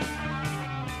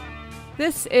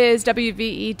This is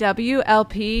WVEW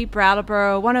LP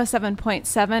Brattleboro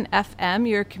 107.7 FM,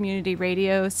 your community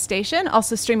radio station,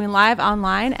 also streaming live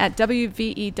online at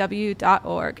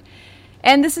WVEW.org.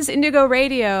 And this is Indigo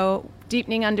Radio,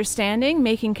 deepening understanding,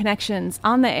 making connections,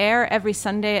 on the air every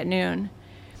Sunday at noon.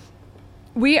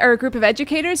 We are a group of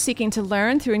educators seeking to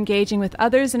learn through engaging with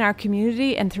others in our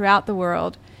community and throughout the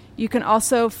world. You can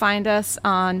also find us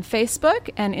on Facebook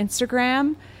and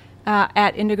Instagram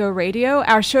at Indigo Radio.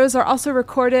 Our shows are also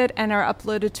recorded and are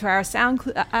uploaded to our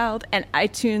SoundCloud and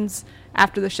iTunes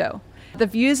after the show. The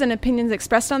views and opinions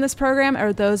expressed on this program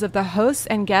are those of the hosts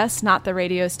and guests, not the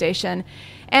radio station.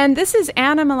 And this is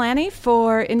Anna Milani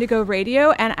for Indigo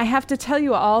Radio, and I have to tell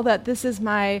you all that this is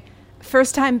my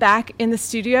first time back in the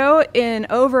studio in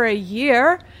over a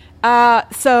year.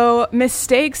 So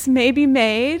mistakes may be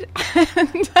made,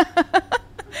 and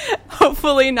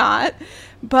hopefully not.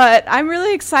 But I'm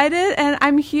really excited, and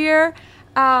I'm here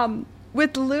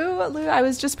with Lou. Lou, I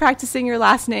was just practicing your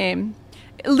last name.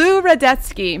 Lou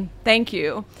Radetsky, thank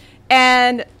you.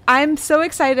 And I'm so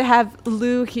excited to have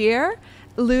Lou here.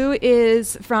 Lou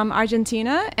is from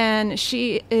Argentina, and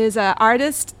she is an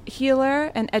artist,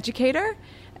 healer, and educator,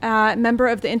 member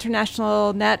of the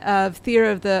international net of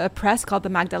theater of the oppressed called the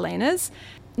Magdalenas.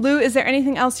 Lou, is there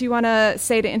anything else you want to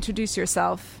say to introduce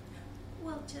yourself?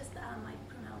 My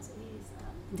pronouns is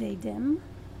they, them,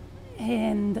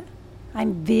 and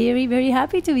I'm very, very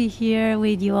happy to be here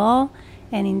with you all,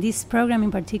 and in this program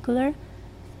in particular.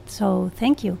 So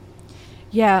thank you.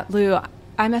 Yeah, Lou,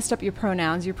 I messed up your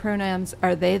pronouns. Your pronouns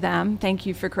are they, them. Thank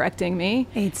you for correcting me.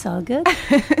 It's all good.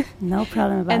 No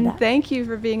problem about and that. And thank you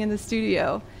for being in the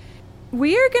studio.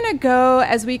 We are going to go,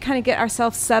 as we kind of get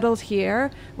ourselves settled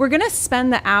here, we're going to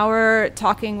spend the hour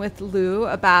talking with Lou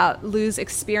about Lou's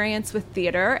experience with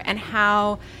theater and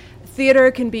how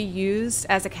theater can be used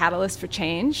as a catalyst for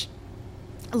change.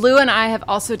 Lou and I have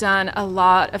also done a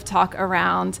lot of talk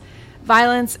around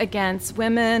violence against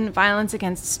women, violence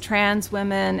against trans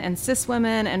women and cis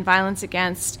women, and violence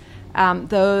against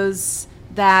those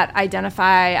that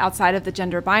identify outside of the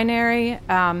gender binary,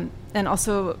 and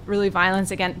also really violence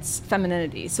against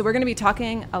femininity. So we're going to be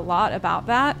talking a lot about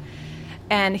that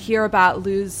and hear about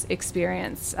Lou's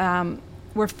experience.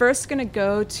 We're first going to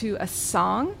go to a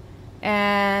song,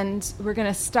 and we're going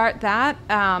to start that.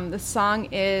 The song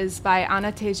is by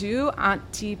Anna Teju,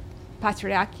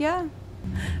 Antipatriarchia.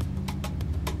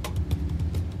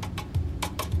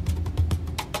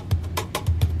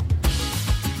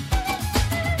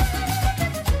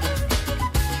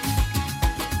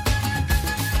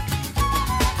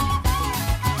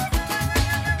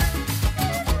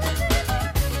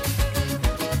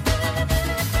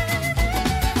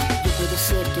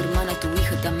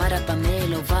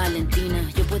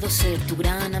 Ser tu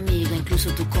gran amiga,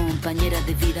 incluso tu compañera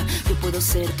de vida. Yo puedo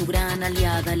ser tu gran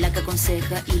aliada, la que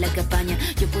aconseja y la que apaña.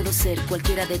 Yo puedo ser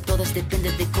cualquiera de todas,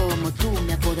 depende de cómo tú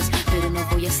me apodas. Pero no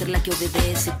voy a ser la que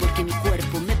obedece, porque mi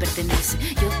cuerpo me pertenece.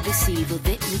 Yo decido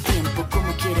de mi tiempo,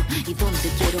 cómo quiero y dónde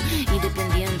quiero.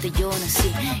 Independiente yo nací,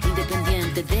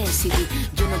 independiente decidí.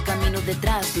 Yo no camino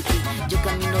detrás de ti, yo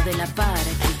camino de la para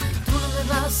ti. Tú no me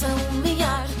vas a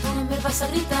humillar, tú no me vas a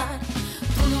gritar.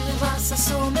 Tú no me vas a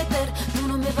someter, tú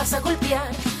no me vas a golpear,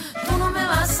 tú no me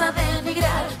vas a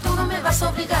denigrar, tú no me vas a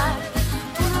obligar,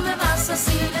 tú no me vas a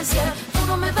silenciar, tú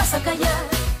no me vas a callar.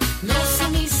 No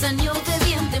sumisa ni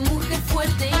obediente, mujer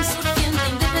fuerte, insurgente,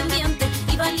 independiente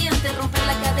y valiente, romper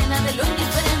la cadena de lo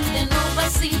indiferente, no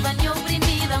pasiva ni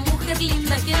oprimida, mujer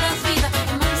linda que das vida,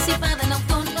 emancipada en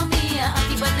autonomía,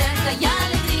 antipatriarca y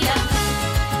alegría.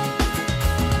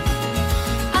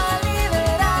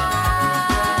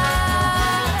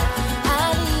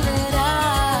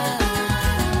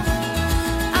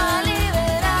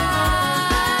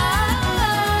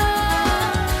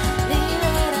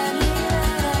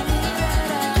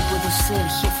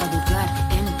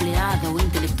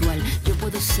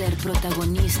 Ser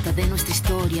protagonista de nuestra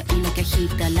historia y la que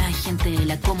agita a la gente,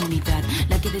 la comunidad,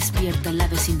 la que despierta la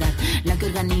vecindad, la que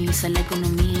organiza la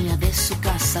economía de su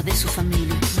casa, de su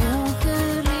familia.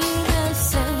 Mujer libre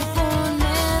se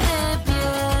pone de pie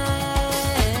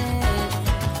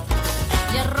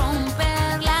y a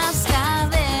romper las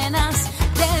cadenas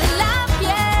de la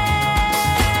piel.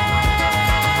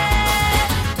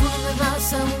 Tú no me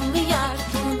vas a humillar,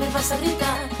 tú no me vas a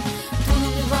gritar, tú no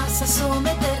me vas a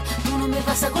someter, tú no me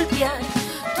vas a golpear,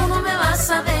 tú no me vas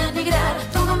a denigrar,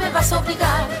 tú no me vas a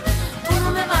obligar, tú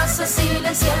no me vas a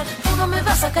silenciar, tú no me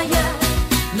vas a callar.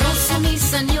 No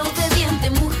sumisa ni obediente,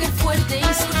 mujer fuerte,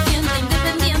 insurgente,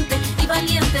 independiente y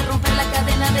valiente, romper la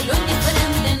cadena de lo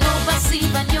indiferente, no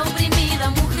pasiva ni oprimida,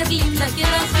 mujer linda que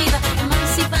das vida,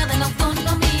 emancipada en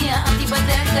autonomía,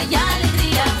 antipatriarca y alegría.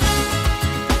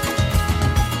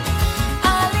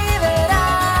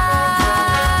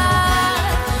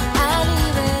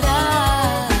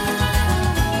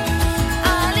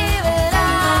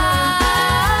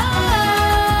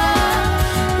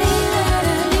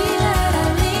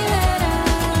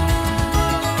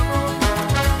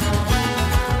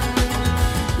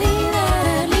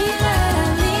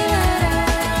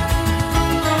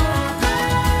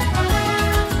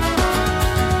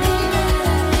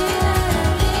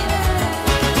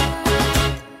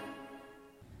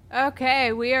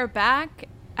 Okay, we are back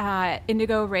at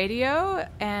Indigo Radio,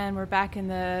 and we're back in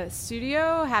the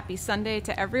studio. Happy Sunday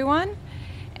to everyone.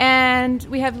 And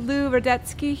we have Lou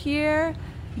Radetzky here.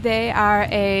 They are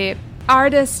a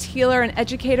artist, healer, and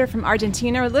educator from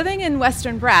Argentina, living in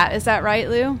Western Brat. Is that right,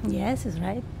 Lou? Yes, it's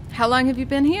right. How long have you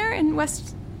been here in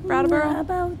West Brattleboro?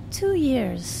 About 2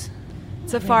 years.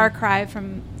 It's a far cry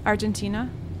from Argentina.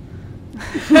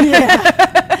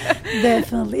 Yeah,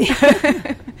 definitely.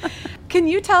 Can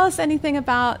you tell us anything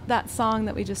about that song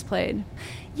that we just played?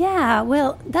 Yeah,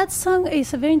 well, that song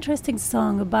is a very interesting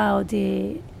song about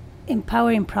the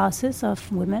empowering process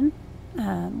of women,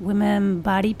 women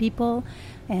body people,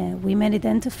 women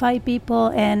identify people,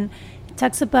 and it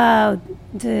talks about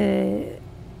the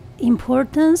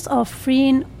importance of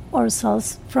freeing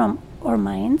ourselves from our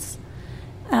minds,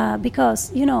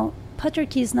 because, you know,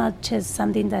 patriarchy is not just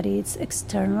something that is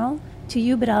external to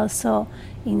you, but also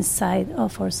inside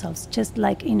of ourselves, just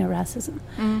like inner racism.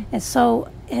 And so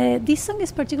this song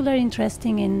is particularly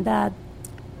interesting in that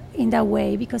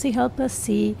way, because it helps us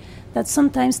see that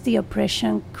sometimes the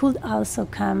oppression could also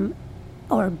come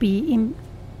or be in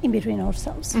between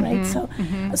ourselves, right? So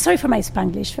sorry for my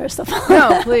Spanglish, first of all.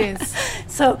 No, please.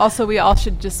 So also, we all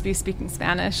should just be speaking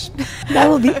Spanish. That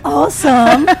would be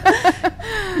awesome.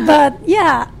 But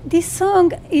yeah, this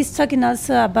song is talking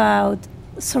also about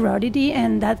sorority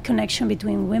and that connection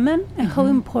between women and how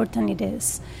important it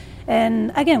is.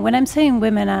 And again, when I'm saying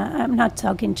women, I'm not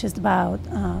talking just about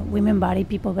women body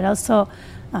people, but also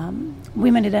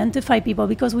women identify people,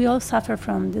 because we all suffer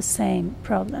from the same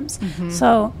problems.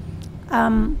 So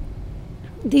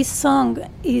this song,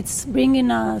 it's bringing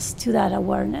us to that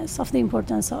awareness of the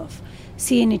importance of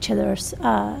seeing each other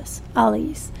as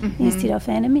allies instead of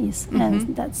enemies.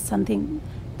 And that's something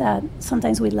that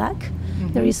sometimes we lack.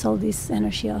 There is all this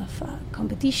energy of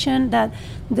competition that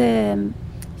the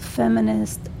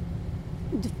feminist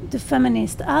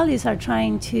allies are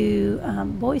trying to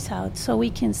voice out, so we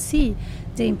can see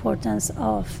the importance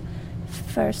of,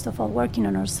 first of all, working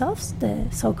on ourselves, the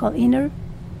so-called inner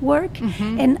work,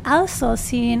 and also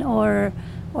seeing our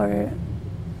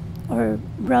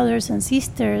brothers and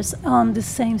sisters on the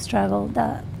same struggle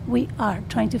that we are,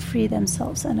 trying to free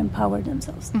themselves and empower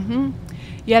themselves.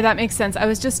 Yeah, that makes sense. I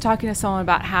was just talking to someone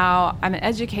about how I'm an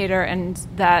educator, and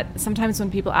that sometimes when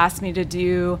people ask me to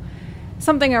do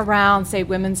something around, say,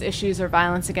 women's issues or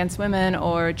violence against women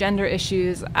or gender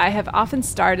issues, I have often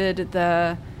started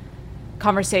the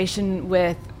conversation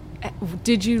with,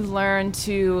 did you learn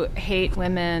to hate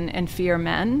women and fear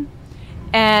men?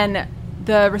 And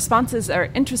the responses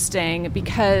are interesting,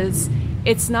 because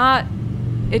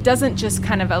it doesn't just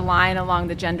kind of align along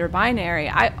the gender binary.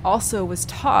 I also was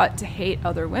taught to hate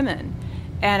other women.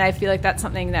 And I feel like that's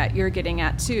something that you're getting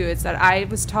at too. It's that I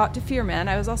was taught to fear men.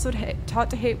 I was also taught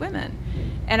to hate women.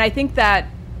 And I think that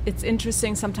it's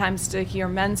interesting sometimes to hear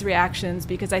men's reactions,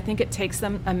 because I think it takes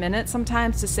them a minute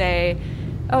sometimes to say,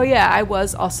 oh yeah, I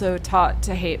was also taught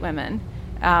to hate women.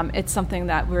 It's something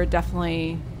that we're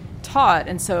definitely taught.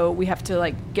 And so we have to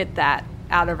like get that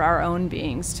out of our own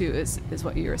beings too, is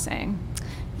what you were saying.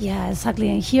 Yeah, exactly.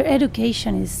 And here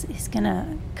education is going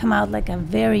to come out like a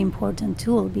very important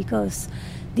tool, because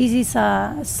this is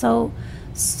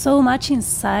so much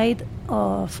inside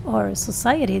of our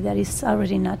society that is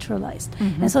already naturalized.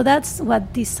 And so that's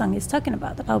what this song is talking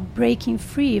about breaking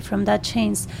free from that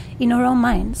chains in our own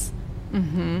minds.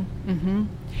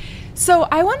 So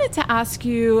I wanted to ask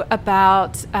you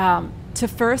about, to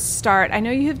first start, I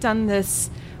know you have done this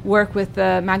work with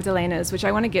the Magdalenas, which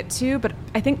I want to get to, but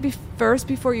I think first,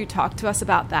 before you talk to us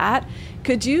about that,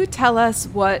 could you tell us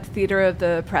what Theater of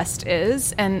the Oppressed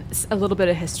is and a little bit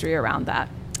of history around that?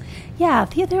 Yeah,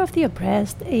 Theater of the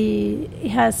Oppressed, it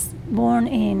has born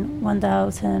in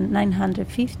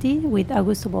 1950 with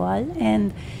Augusto Boal,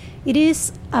 and it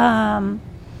is a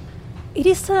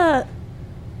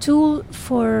tool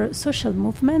for social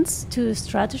movements to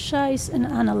strategize and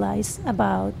analyze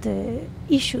about the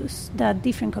issues that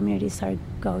different communities are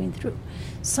going through.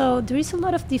 So there is a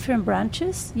lot of different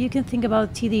branches. You can think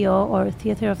about TDO, or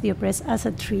Theater of the Oppressed, as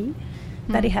a tree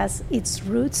that it has its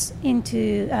roots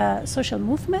into social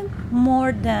movement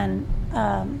more than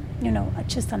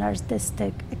just an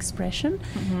artistic expression.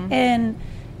 And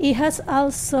it has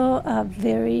also a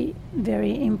very,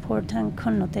 very important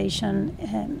connotation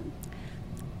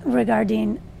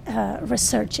regarding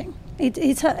researching.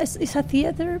 It's a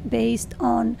theater based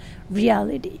on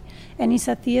reality, and it's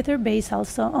a theater based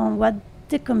also on what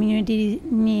the community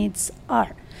needs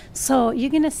are. So you're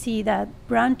going to see that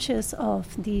branches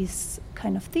of this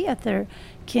kind of theater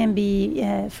can be,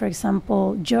 for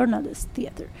example, journalist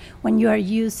theater, when you are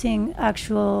using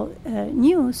actual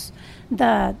news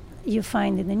that you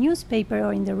find in the newspaper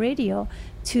or in the radio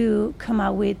to come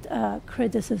out with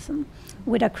criticism,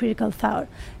 with a critical thought.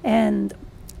 And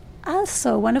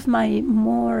also, one of my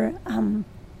more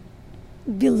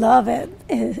beloved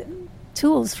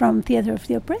tools from Theater of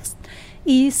the Oppressed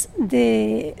is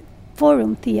the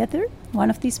forum theater, one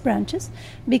of these branches,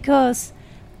 because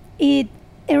it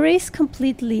erases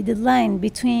completely the line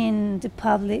between the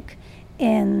public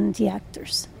and the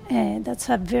actors. That's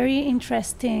a very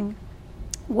interesting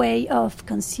way of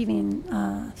conceiving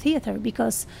theater,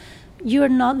 because you're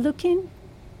not looking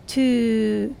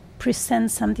to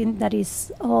present something that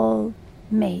is all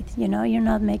made. You're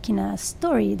not making a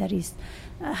story that is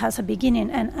has a beginning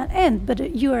and an end,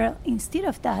 but you are, instead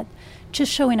of that,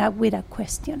 just showing up with a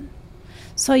question.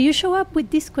 So you show up with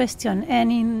this question,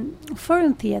 and in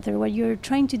forum theater, what you're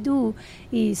trying to do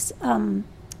is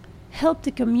help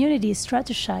the community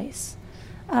strategize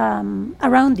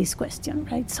around this question,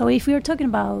 right? So if we're talking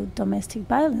about domestic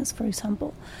violence, for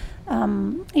example,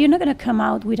 you're not going to come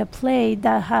out with a play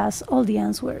that has all the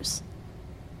answers.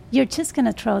 You're just going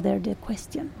to throw there the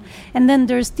question. And then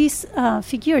there's this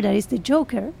figure that is the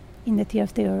Joker in the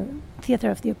Theater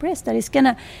of the Oppressed that is going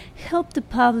to help the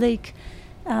public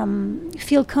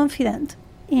feel confident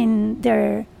in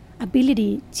their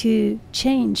ability to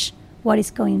change what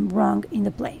is going wrong in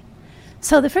the play.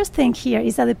 So the first thing here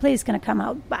is that the play is going to come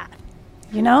out bad.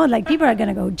 Like people are going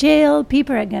to go jail,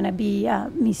 people are going to be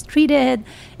mistreated,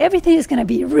 everything is going to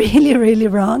be really, really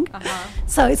wrong.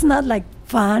 So it's not like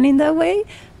fun in that way.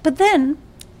 But then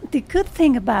the good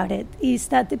thing about it is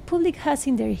that the public has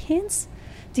in their hands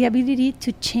the ability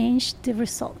to change the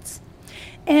results.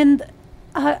 And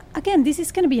again, this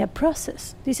is going to be a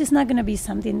process. This is not going to be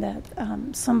something that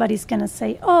somebody's going to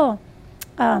say,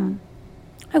 I'm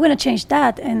going to change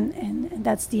that, and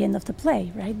that's the end of the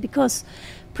play, right? Because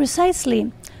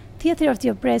precisely, Theater of the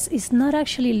Oppressed is not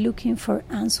actually looking for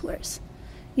answers.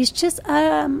 It's just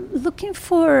looking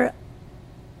for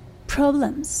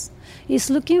problems. It's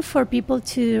looking for people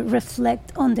to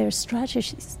reflect on their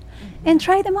strategies and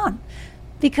try them on.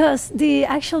 Because the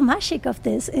actual magic of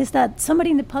this is that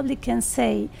somebody in the public can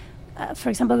say, for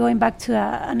example, going back to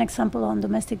an example on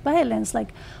domestic violence, like,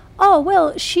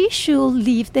 she should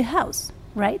leave the house,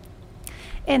 right?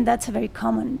 And that's a very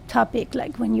common topic.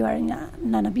 Like when you are in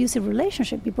an abusive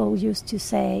relationship, people used to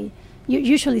say,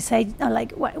 usually say,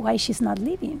 why she's not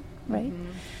leaving, right?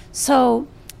 So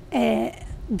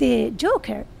the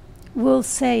Joker will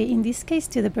say, in this case,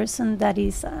 to the person that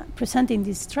is presenting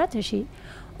this strategy,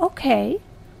 okay,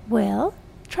 well,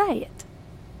 try it.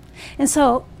 And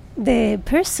so the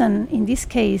person, in this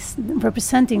case,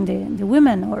 representing the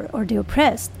women or the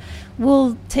oppressed,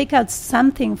 will take out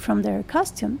something from their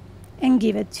costume and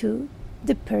give it to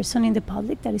the person in the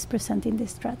public that is presenting the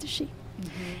strategy.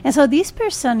 And so this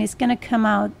person is going to come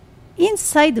out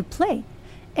inside the play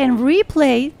and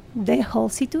replay the whole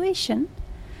situation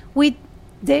with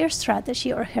their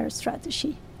strategy or her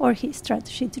strategy or his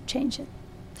strategy to change it.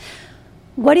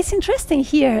 What is interesting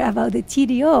here about the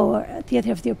TDO, or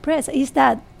Theater of the Oppressed, is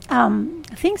that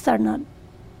things are not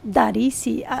that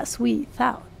easy as we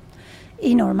thought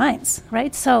in our minds,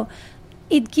 right? So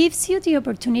it gives you the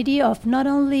opportunity of not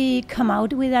only come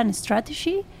out with a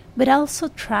strategy, but also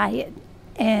try it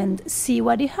and see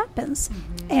what it happens.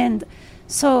 And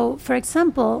so, for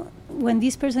example, when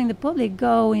this person in the public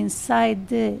go inside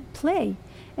the play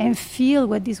and feel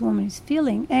what this woman is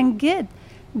feeling and get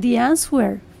the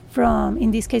answer from,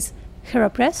 in this case, her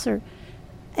oppressor,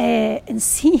 and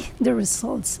see the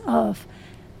results of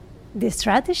the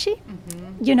strategy,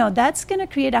 that's going to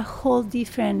create a whole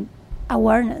different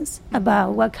awareness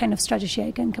about what kind of strategy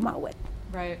I can come out with.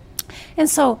 Right. And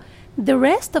so the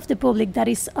rest of the public that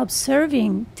is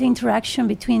observing the interaction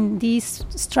between this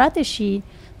strategy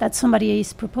that somebody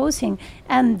is proposing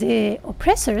and the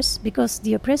oppressors, because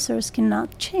the oppressors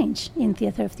cannot change in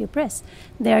Theater of the Oppressed,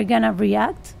 they are going to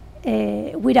react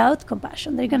without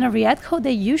compassion. They're going to react how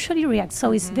they usually react.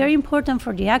 So it's very important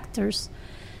for the actors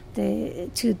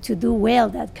to do well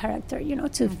that character,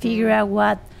 to figure out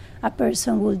what a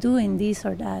person will do in this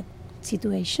or that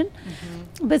situation.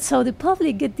 But so the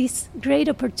public get this great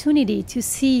opportunity to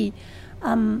see,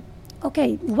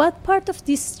 what part of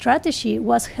this strategy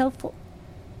was helpful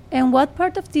and what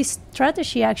part of this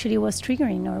strategy actually was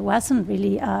triggering or wasn't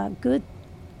really a good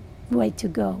way to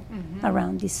go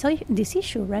around this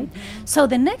issue, right? So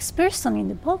the next person in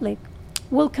the public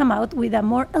will come out with a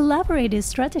more elaborated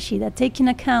strategy that take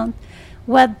into account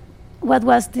what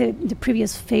was the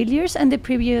previous failures and the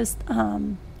previous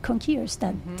conquers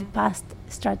that the past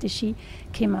strategy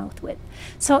came out with.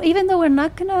 So even though we're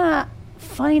not gonna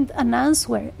find an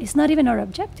answer. It's not even our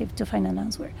objective to find an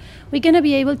answer. We're going to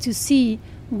be able to see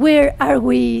where are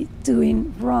we doing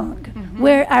wrong?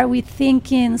 Where are we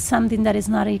thinking something that is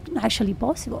not actually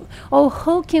possible? Or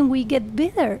how can we get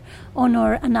better on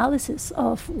our analysis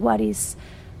of what is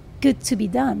good to be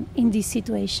done in this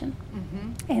situation?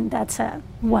 And that's a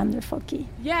wonderful key.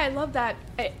 Yeah, I love that.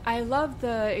 I love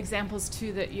the examples,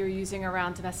 too, that you're using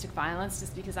around domestic violence,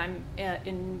 just because I'm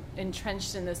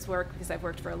entrenched in this work because I've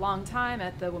worked for a long time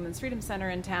at the Women's Freedom Center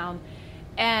in town.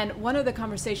 And one of the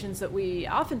conversations that we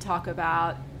often talk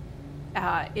about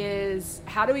is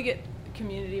how do we get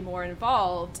community more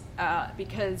involved,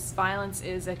 because violence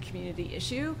is a community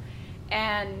issue.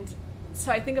 And so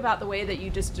I think about the way that you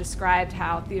just described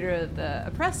how Theater of the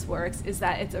Oppressed works, is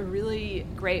that it's a really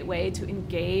great way to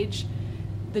engage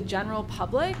the general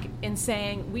public in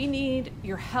saying, we need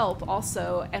your help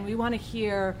also, and we want to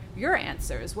hear your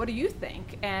answers. What do you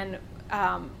think? And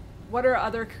what are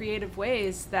other creative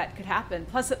ways that could happen?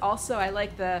 Plus, it also, I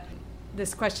like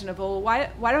this question of, well,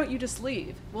 why don't you just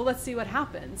leave? Well, let's see what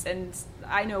happens. And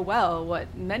I know well what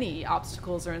many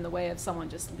obstacles are in the way of someone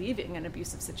just leaving an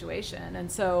abusive situation.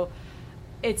 And so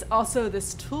it's also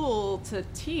this tool to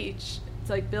teach,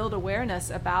 to like build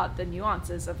awareness about the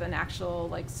nuances of an actual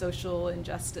like social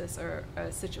injustice or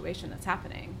a situation that's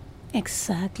happening.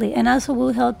 Exactly, and also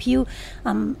will help you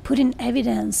put in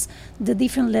evidence the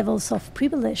different levels of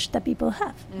privilege that people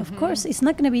have. Of course, it's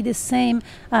not going to be the same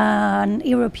an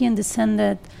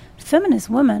European-descended feminist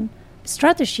woman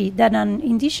strategy than an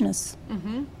indigenous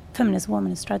feminist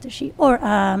woman strategy, or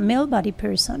a male-bodied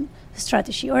person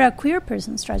strategy, or a queer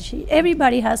person strategy.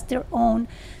 Everybody has their own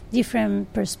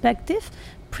different perspective,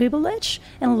 privilege,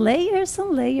 and layers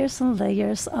and layers and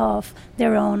layers of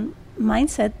their own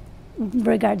mindset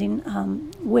regarding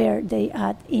where they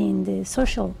are in the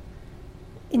social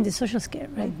scale,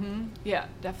 right? Yeah,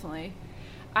 definitely.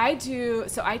 I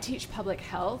teach public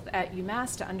health at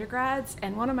UMass to undergrads,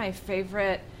 and one of my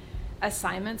favorite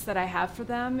assignments that I have for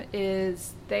them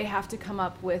is they have to come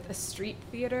up with a street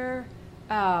theater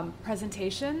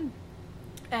presentation.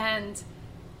 And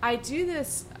I do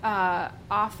this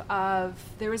off of,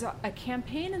 there was a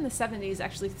campaign in the 70s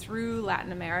actually through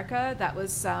Latin America that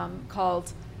was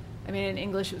called, in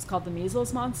English it was called the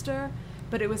Measles Monster,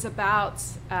 but it was about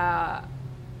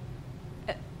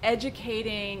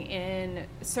educating in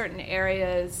certain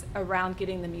areas around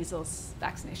getting the measles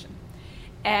vaccination.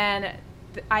 And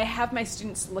I have my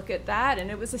students look at that,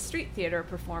 and it was a street theater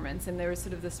performance, and there was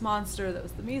sort of this monster that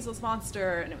was the measles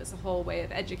monster, and it was a whole way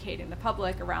of educating the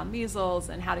public around measles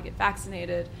and how to get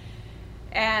vaccinated.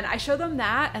 And I show them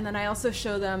that, and then I also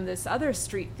show them this other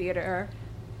street theater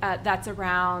that's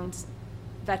around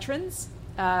veterans,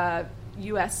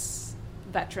 U.S.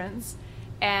 veterans,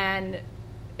 and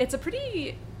it's a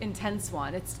pretty intense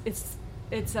one. It's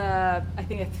I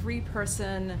think a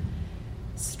 3-person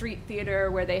street theater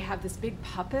where they have this big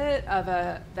puppet of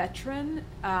a veteran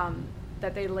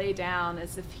that they lay down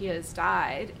as if he has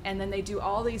died, and then they do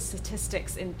all these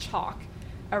statistics in chalk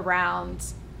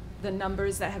around the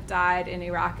numbers that have died in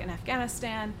Iraq and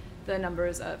Afghanistan, the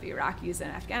numbers of Iraqis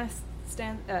and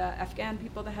Afghan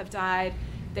people that have died.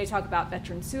 They talk about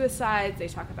veteran suicides, they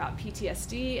talk about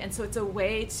PTSD, and so it's a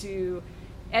way to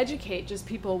educate just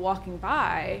people walking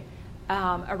by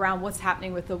around what's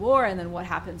happening with the war and then what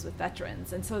happens with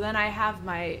veterans. And so then I have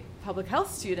my public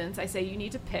health students, I say, you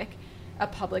need to pick a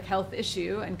public health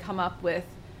issue and come up with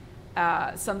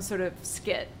some sort of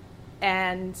skit.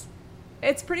 And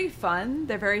it's pretty fun.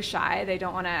 They're very shy. They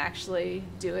don't want to actually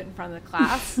do it in front of the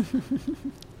class.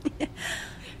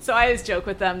 So I always joke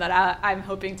with them that I'm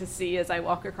hoping to see as I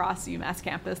walk across UMass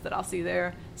campus that I'll see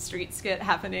their street skit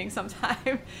happening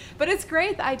sometime. But it's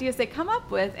great, the ideas they come up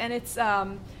with. And it's,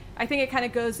 I think it kind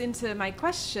of goes into my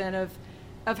question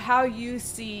of how you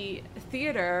see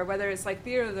theater, whether it's like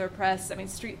Theater of the Oppressed,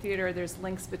 street theater, there's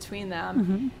links between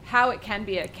them, how it can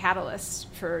be a catalyst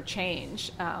for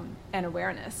change and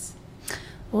awareness.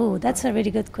 Oh, that's a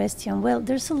really good question. Well,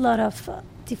 there's a lot of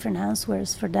different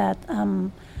answers for that.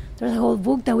 There's a whole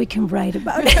book that we can write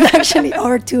about it, actually,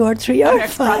 or 2 or 3 or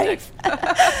 5.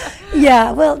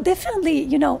 Yeah, well, definitely,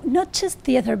 not just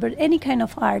theater, but any kind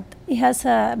of art. It has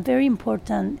a very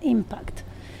important impact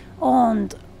on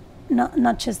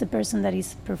not just the person that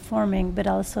is performing, but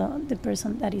also the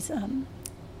person that is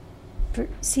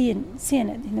seeing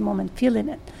it in the moment, feeling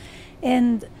it.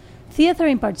 And theater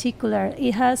in particular,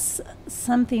 it has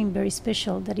something very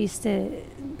special, that is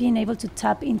being able to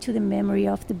tap into the memory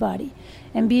of the body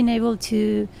and being able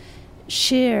to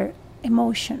share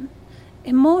emotion.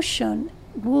 Emotion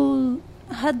will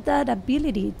have that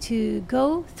ability to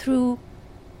go through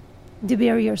the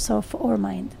barriers of our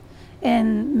mind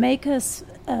and make us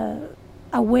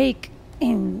awake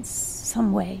in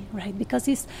some way, right? Because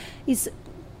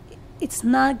it's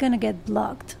not going to get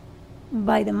blocked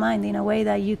by the mind in a way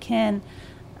that you can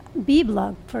be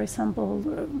blocked, for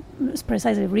example,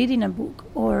 precisely reading a book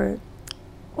or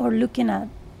looking at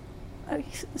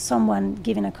someone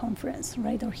giving a conference,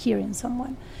 right, or hearing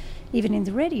someone, even in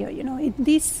the radio. In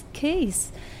this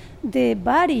case, the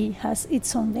body has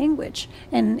its own language,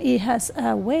 and it has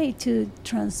a way to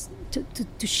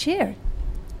share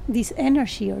this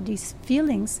energy or these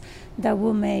feelings that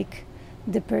will make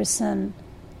the person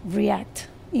react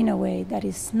in a way that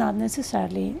is not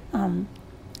necessarily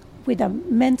with a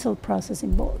mental process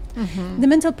involved. The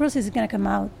mental process is going to come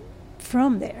out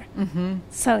from there.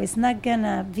 So it's not going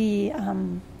to be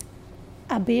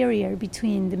a barrier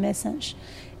between the message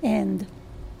and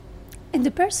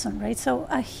the person, right? So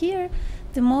here,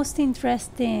 the most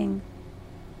interesting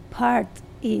part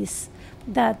is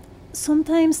that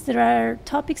sometimes there are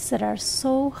topics that are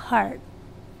so hard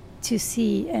to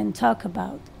see and talk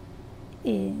about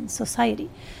in society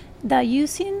that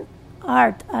using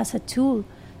art as a tool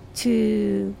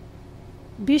to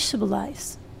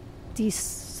visualize these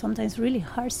sometimes really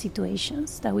hard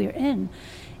situations that we're in,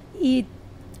 it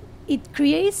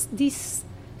creates this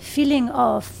feeling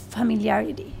of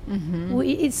familiarity.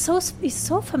 It's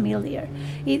so familiar.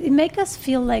 It makes us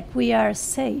feel like we are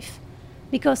safe,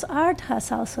 because art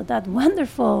has also that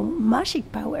wonderful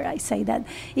magic power. I say that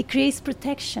it creates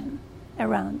protection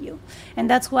around you, and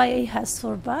that's why it has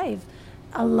survived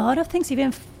a lot of things,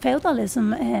 even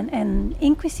feudalism and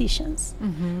inquisitions.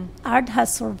 Art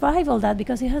has survived all that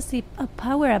because it has a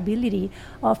power ability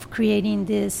of creating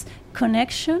this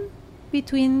connection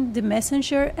between the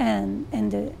messenger and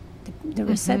the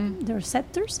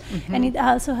receptors, and it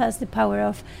also has the power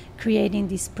of creating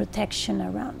this protection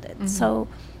around it. So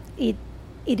it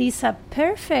is a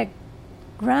perfect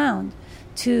ground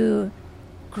to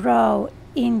grow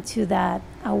into that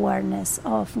awareness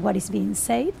of what is being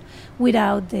said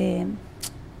without that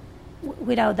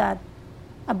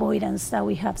avoidance that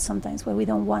we have sometimes, where we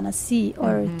don't want to see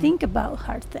or think about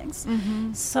hard things.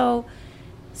 So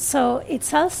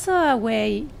it's also a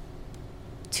way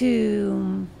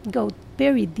to go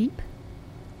very deep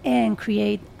and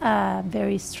create a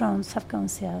very strong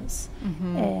subconscious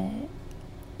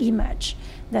image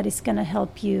that is going to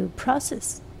help you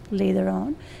process later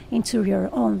on into your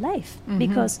own life.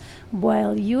 Because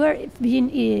while you are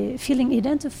feeling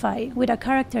identified with a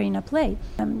character in a play,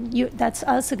 that's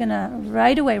also going to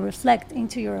right away reflect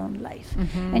into your own life.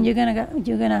 And you're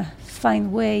gonna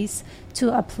find ways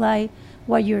to apply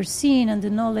what you're seeing and the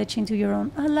knowledge into your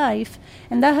own life.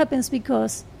 And that happens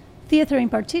because theater in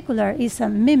particular is a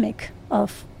mimic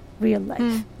of real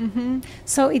life.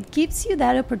 So it gives you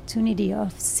that opportunity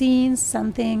of seeing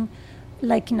something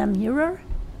like in a mirror,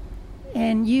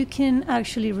 and you can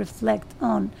actually reflect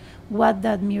on what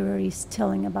that mirror is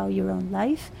telling about your own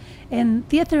life. And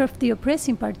Theater of the Oppressed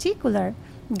in particular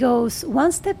goes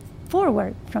one step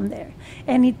forward from there,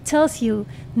 and it tells you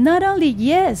not only,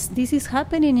 yes, this is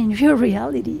happening in your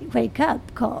reality, wake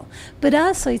up call, but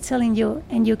also it's telling you,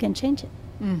 and you can change it.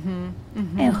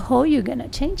 And how you're gonna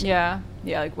change it.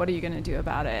 Like what are you gonna do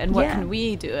about it, and what can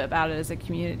we do about it as a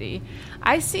community?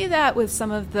 I see that with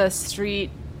some of the street,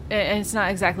 and it's not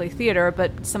exactly theater,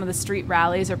 but some of the street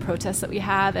rallies or protests that we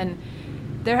have, and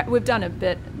we've done a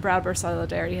bit, Brattleboro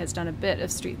Solidarity has done a bit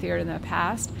of street theater in the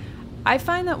past. I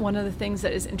find that one of the things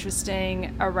that is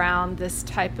interesting around this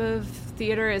type of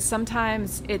theater is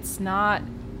sometimes it's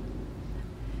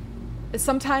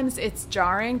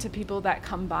jarring to people that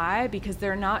come by because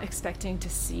they're not expecting to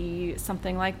see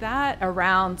something like that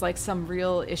around like some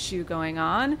real issue going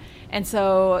on. And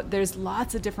so there's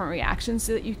lots of different reactions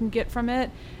that you can get from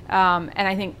it. And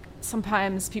I think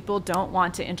sometimes people don't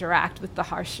want to interact with the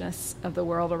harshness of the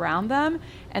world around them.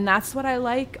 And that's what I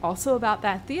like also about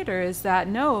that theater, is that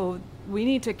no, we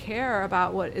need to care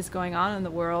about what is going on in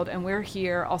the world, and we're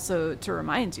here also to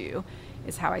remind you,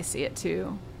 is how I see it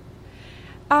too.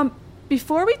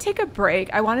 Before we take a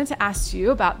break, I wanted to ask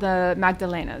you about the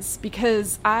Magdalenas,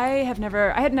 because I had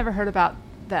never heard about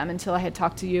them until I had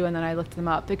talked to you, and then I looked them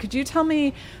up. But could you tell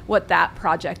me what that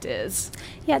project is?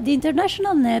 Yeah, the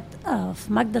International Net of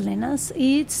Magdalenas,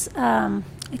 it's a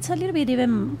little bit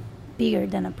even bigger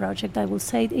than a project, I will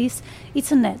say.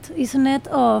 It's a net. It's a net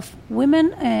of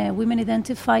women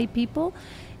identified people,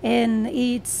 and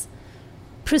it's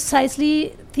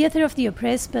precisely Theater of the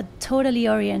Oppressed, but totally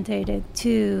orientated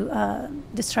to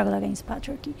the struggle against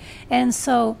patriarchy. And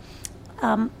so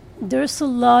there's a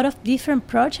lot of different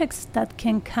projects that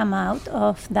can come out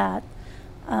of that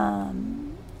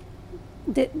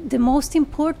the most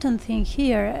important thing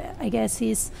here, I guess,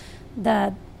 is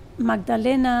that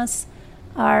Magdalenas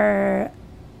are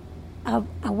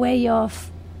a way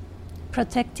of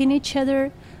protecting each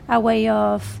other, a way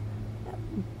of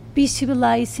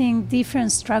visualizing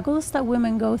different struggles that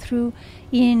women go through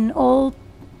in all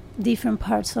different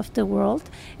parts of the world,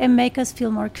 and make us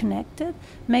feel more connected,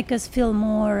 make us feel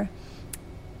more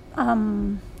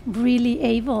really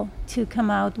able to come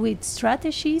out with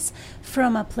strategies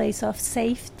from a place of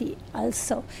safety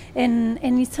also. And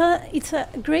it's a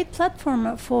great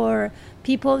platform for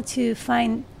people to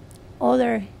find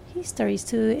other histories,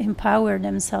 to empower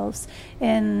themselves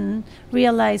and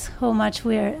realize how much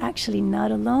we're actually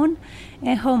not alone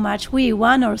and how much we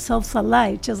want ourselves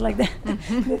alive, just like the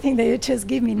thing that you just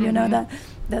gave me, you know,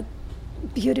 that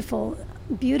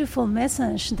beautiful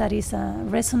message that is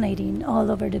resonating all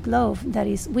over the globe, that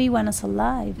is, we want us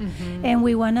alive and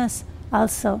we want us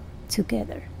also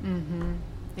together.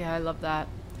 Yeah, I love that.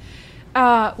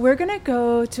 We're going to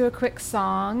go to a quick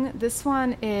song. This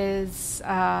one is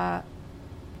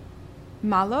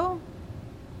Malo.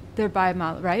 They're by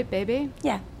Malo, right, baby?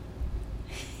 Yeah.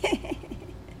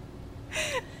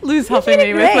 Lou's helping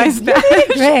me with my Spanish. You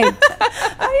did great.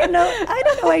 I don't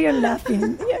know why you're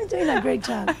laughing. You're doing a great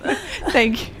job.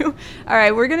 Thank you. All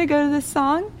right, we're going to go to this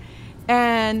song,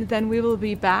 and then we will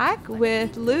be back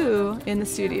with Lou in the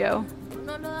studio.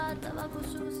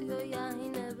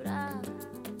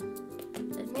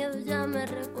 Ya me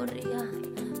recorría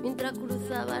mientras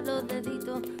cruzaba los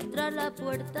deditos tras la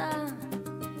puerta.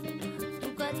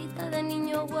 Tu carita de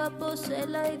niño guapo se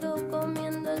la ha ido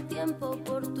comiendo el tiempo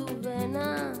por tu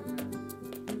vena.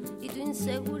 Y tu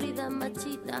inseguridad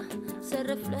machita se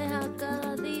refleja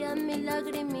cada día en mi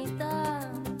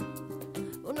lagrimita.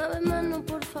 Una vez más no,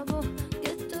 por favor,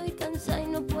 que estoy cansada y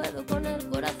no puedo con el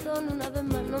corazón. Una vez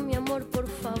más no, mi amor, por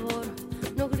favor,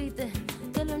 no grites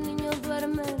que los niños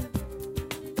duermen.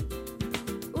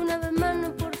 Una vez más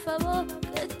no, por favor,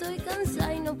 que estoy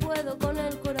cansada y no puedo con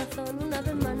el corazón. Una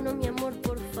vez más no, mi amor,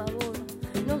 por favor,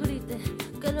 no grites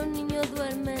que los niños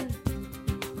duermen.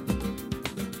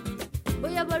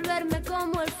 Voy a volverme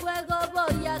como el fuego,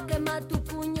 voy a quemar tu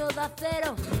puño de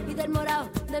acero y del morado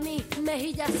de mis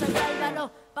mejillas saldrá el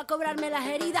valor pa' cobrarme las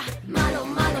heridas. Malo,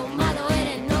 malo, malo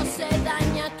eres, no se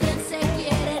daña quien se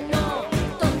quiere, no.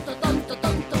 Tonto, tonto,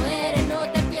 tonto eres, no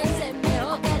te pienses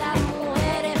mejor que las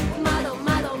mujeres. Malo,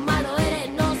 malo, malo eres,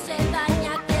 no se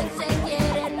daña quien se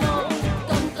quiere, no.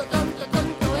 Tonto, tonto,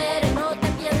 tonto eres, no te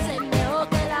pienses mejor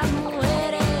que las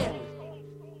mujeres.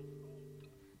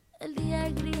 El día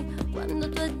es gris cuando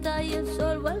tú estás y el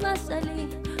sol vuelve a salir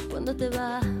cuando te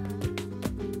vas.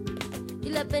 Y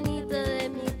la penita de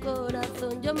mi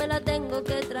corazón yo me la tengo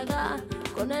que tragar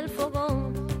con el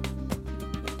fogón.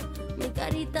 Mi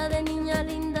carita de niña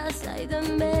linda se ha ido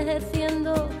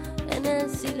envejeciendo en el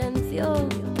silencio.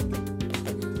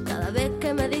 Cada vez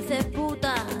que me dices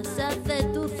puta se hace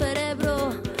tu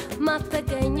cerebro más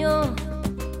pequeño.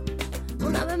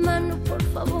 Una vez más no, por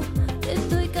favor, que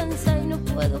estoy cansada y no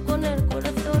puedo con el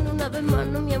corazón. Una vez más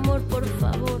no, mi amor, por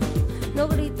favor, no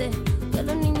grites que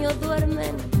los niños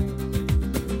duermen.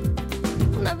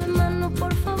 Una vez más no,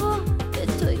 por favor, que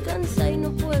estoy cansada y no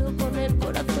puedo con el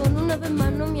corazón. Una vez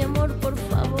más no, mi amor, por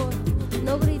favor,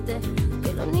 no grites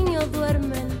que los niños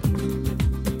duermen.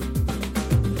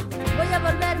 Voy a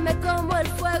volverme como el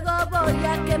fuego, voy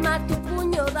a quemar tu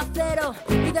puño de acero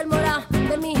y del morado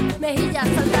de mis mejillas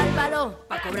saldrá el valor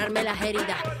pa' cobrarme las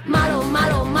heridas. Malo,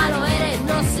 malo, malo eres,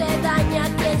 no se daña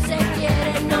quien se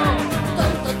quiere, no.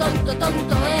 Tonto, tonto,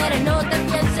 tonto eres, no te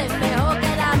pienses mejor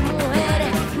que las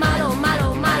mujeres. Malo,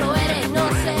 malo, malo eres, no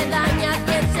se daña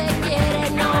quien se quiere,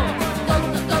 no.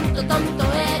 Tonto, tonto,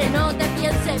 tonto eres, no te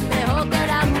pienses mejor que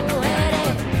las mujeres.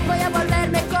 Voy a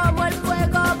volverme como el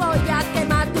fuego, voy a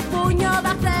quemar tu puño de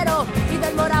acero y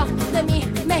del morado de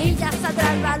mis mejillas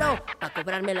saldrá el valor pa'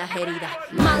 cobrarme las heridas.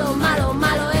 Malo, malo,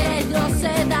 malo eres, no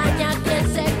se daña quien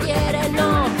se quiere,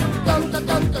 no. Tonto,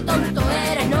 tonto, tonto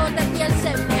eres, no te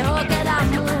pienses mejor que las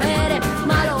mujeres.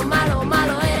 Malo, malo,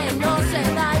 malo eres, no se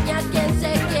daña quien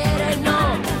se quiere,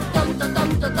 no. Tonto,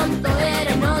 tonto, tonto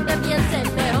eres, no te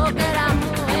pienses mejor que las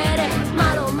mujeres.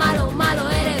 Malo, malo, malo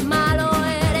eres,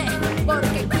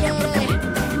 porque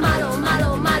quieres. Malo,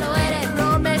 malo, malo eres,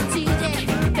 no me chilles,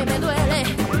 que me duele.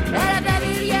 Eres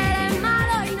débil y eres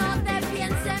malo y no te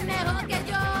pienses mejor que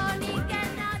yo ni que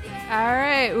nadie. All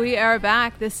right, we are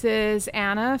back. This is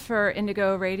Anna for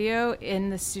Indigo Radio in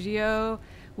the studio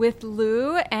with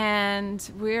Lou,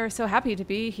 and we are so happy to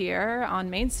be here on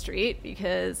Main Street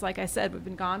because, like I said, we've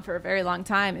been gone for a very long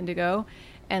time, Indigo,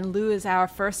 and Lou is our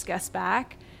first guest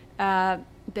back.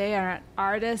 They are an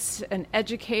artist, an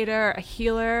educator, a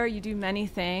healer. You do many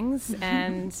things,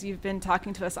 and you've been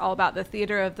talking to us all about the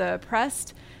Theater of the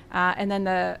Oppressed, and then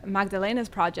the Magdalena's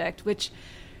Project, which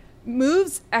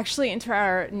moves actually into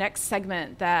our next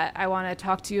segment that I want to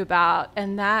talk to you about,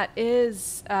 and that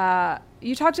is,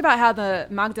 you talked about how the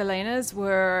Magdalenas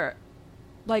were,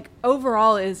 like,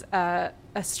 overall is a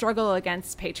struggle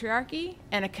against patriarchy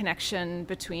and a connection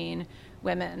between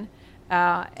women.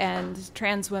 And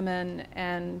trans women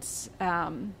and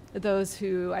those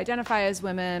who identify as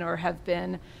women or have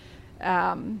been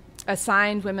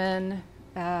assigned women.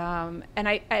 And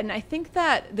I think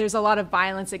that there's a lot of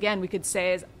violence, again, we could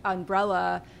say as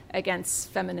umbrella against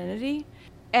femininity.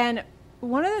 And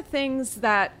one of the things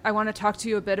that I want to talk to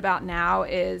you a bit about now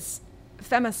is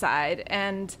femicide.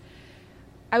 And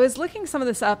I was looking some of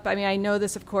this up. I mean, I know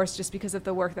this, of course, just because of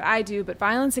the work that I do, but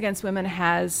violence against women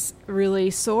has really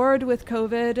soared with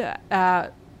COVID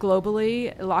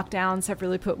globally. Lockdowns have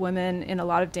really put women in a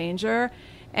lot of danger.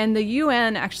 And the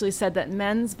UN actually said that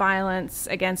men's violence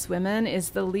against women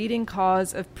is the leading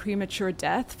cause of premature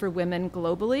death for women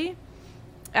globally.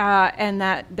 And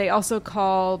that they also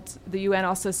the UN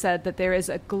also said that there is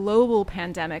a global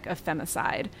pandemic of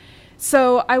femicide.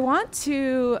 So I want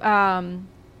to...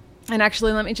 and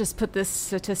actually, let me just put this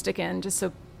statistic in just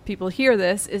so people hear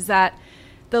this, is that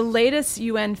the latest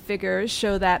UN figures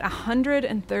show that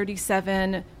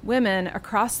 137 women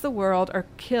across the world are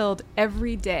killed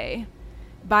every day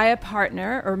by a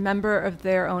partner or member of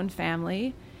their own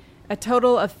family. A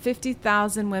total of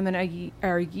 50,000 women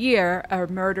a year are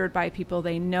murdered by people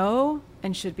they know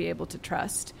and should be able to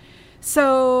trust.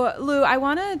 So, Lou, I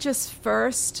want to just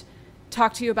first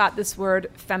talk to you about this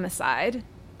word femicide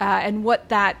and what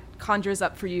that conjures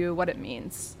up for you, what it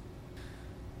means.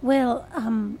 Well,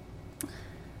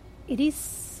 it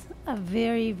is a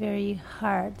very, very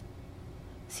hard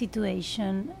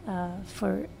situation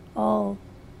for all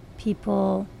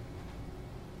people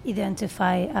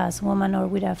identify as woman or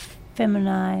with a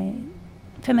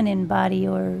feminine body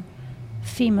or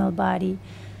female body,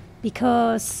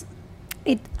 because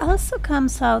it also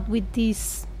comes out with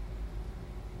this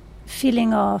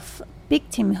feeling of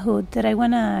victimhood that I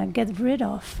want to get rid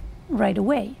of right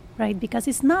away, right? Because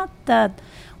it's not that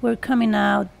we're coming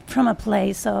out from a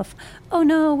place of, oh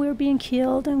no, we're being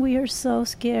killed and we are so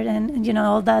scared and you know,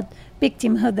 all that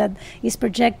victimhood that is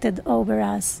projected over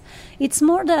us. It's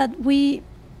more that we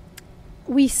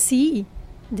see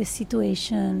the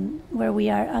situation where we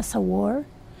are as a war,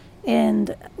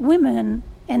 and women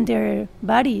and their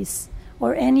bodies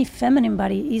or any feminine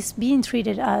body is being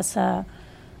treated as a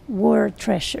war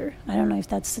treasure. I don't know if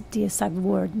that's the exact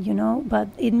word, you know, but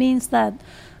it means that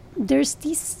there's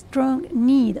this strong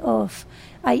need of,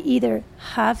 I either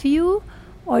have you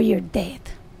or you're dead,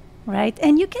 right?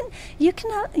 And you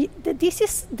cannot, this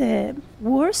is the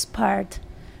worst part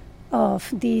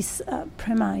of this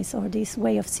premise or this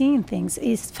way of seeing things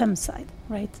is femicide,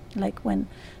 right? Like when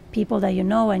people that you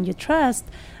know and you trust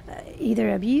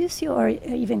either abuse you or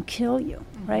even kill you,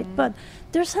 right? But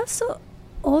there's also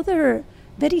other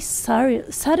very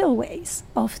subtle ways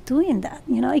of doing that.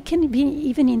 You know, it can be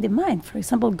even in the mind. For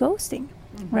example, ghosting,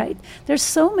 right? There's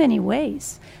so many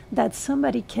ways that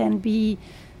somebody can be,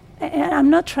 and I'm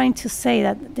not trying to say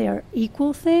that they are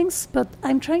equal things, but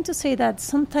I'm trying to say that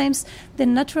sometimes the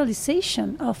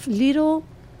naturalization of little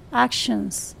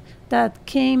actions that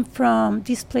came from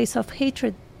this place of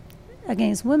hatred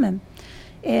against women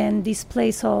and this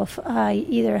place of I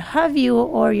either have you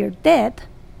or you're dead,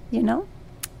 you know,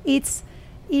 it's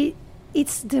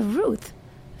the root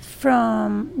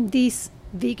from these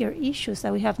bigger issues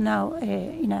that we have now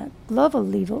in a global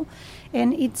level,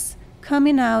 and it's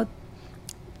coming out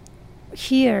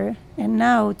here and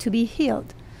now to be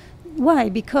healed. Why?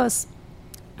 Because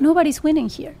nobody's winning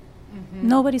here.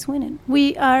 Nobody's winning.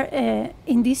 We are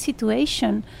in this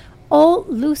situation all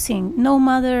losing, no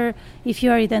matter if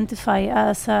you are identified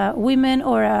as a women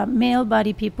or a male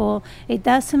body people. It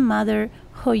doesn't matter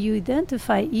how you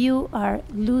identify, you are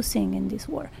losing in this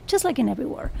war, just like in every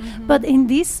war. But in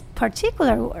this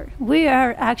particular war, we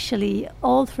are actually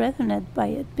all threatened by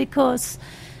it because,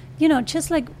 you know, just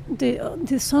like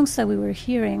the songs that we were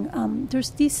hearing,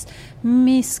 there's this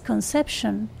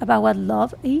misconception about what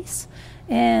love is.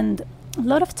 And a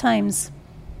lot of times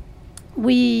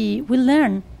we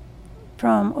learn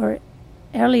from our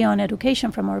early on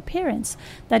education from our parents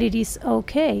that it is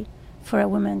okay for a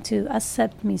woman to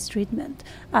accept mistreatment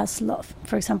as love.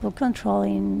 For example,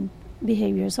 controlling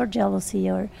behaviors or jealousy,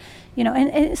 or, you know, and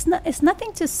it's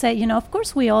nothing to say, you know, of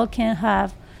course we all can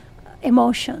have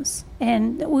emotions,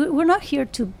 and we're not here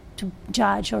to to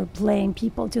judge or blame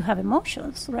people to have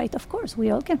emotions, right? Of course, we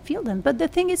all can feel them. But the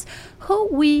thing is how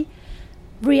we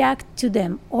react to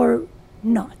them or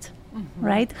not,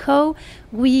 right? How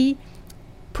we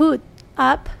put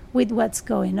up with what's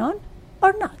going on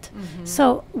or not.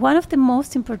 So one of the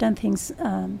most important things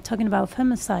talking about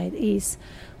femicide is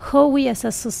how we as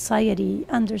a society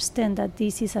understand that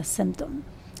this is a symptom.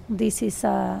 This is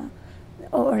a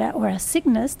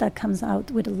sickness that comes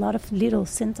out with a lot of little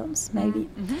symptoms, maybe.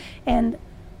 And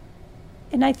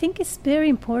I think it's very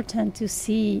important to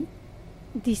see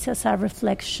this as a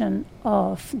reflection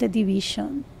of the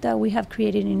division that we have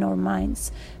created in our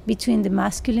minds between the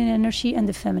masculine energy and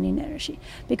the feminine energy.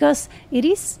 Because it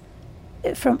is,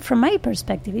 from my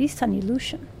perspective, it is an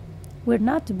illusion. We're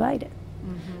not divided.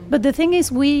 But the thing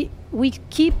is, we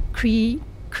keep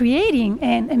creating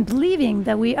and believing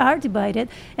that we are divided,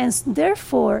 and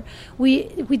therefore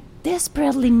we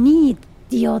desperately need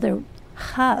the other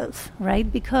half,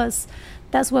 right? Because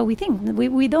that's what we think.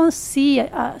 We don't see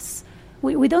us.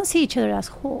 We don't see each other as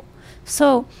whole.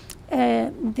 So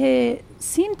the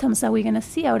symptoms that we're going to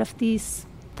see out of these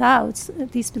thoughts,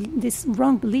 these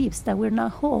wrong beliefs that we're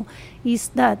not whole, is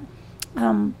that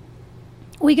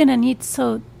we're going to need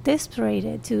so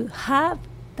desperately to have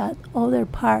that other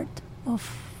part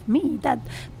of me that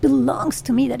belongs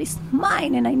to me, that is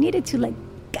mine, and I needed to like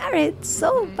carry it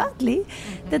so badly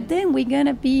that then we're going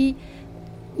to be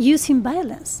using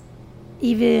violence,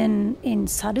 even in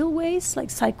subtle ways, like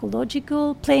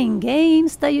psychological, playing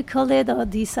games that you call it, or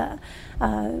these, I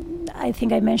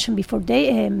think I mentioned before,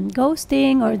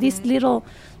 ghosting, or these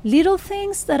little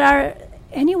things that are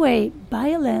anyway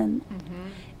violent.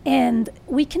 And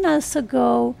we can also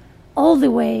go all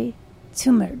the way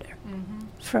to murder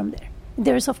from there.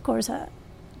 There's, of course, a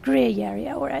gray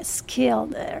area or a scale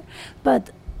there, but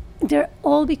they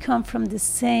all become from the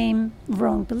same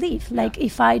wrong belief. Like,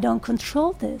 if I don't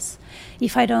control this,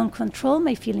 if I don't control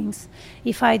my feelings,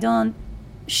 if I don't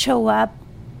show up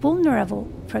vulnerable,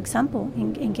 for example,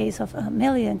 in case of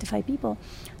male-identified people,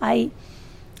 I'm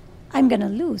going to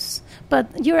lose.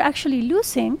 But you're actually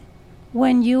losing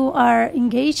when you are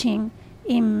engaging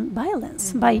in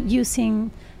violence by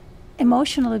using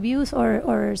emotional abuse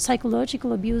or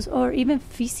psychological abuse or even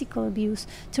physical abuse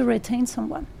to retain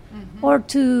someone. Or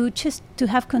to just to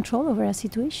have control over a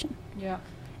situation.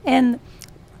 And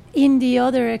in the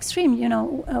other extreme,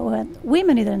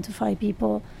 women identify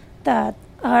people that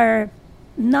are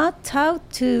not taught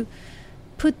to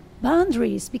put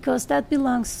boundaries because that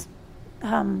belongs.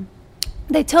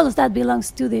 They tell us that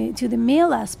belongs to the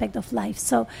male aspect of life.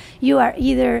 So you are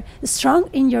either strong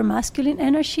in your masculine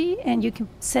energy and you can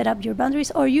set up your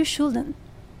boundaries, or you shouldn't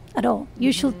at all.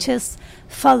 You should just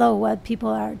follow what people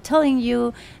are telling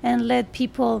you and let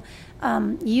people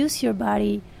use your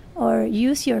body or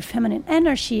use your feminine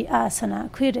energy as an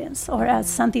acquiescence or as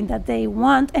something that they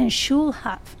want and should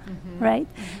have, right?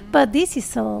 But this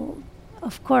is all,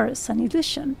 of course, an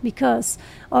illusion, because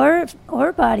our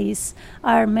bodies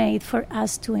are made for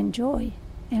us to enjoy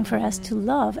and for us to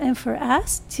love and for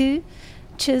us to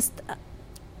just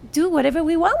do whatever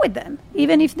we want with them,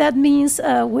 even if that means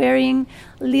wearing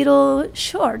little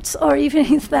shorts, or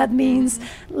even if that means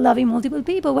loving multiple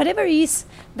people. Whatever it is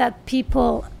that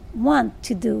people want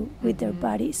to do with their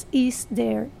bodies is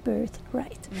their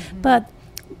birthright. But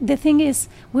the thing is,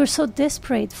 we're so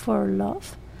desperate for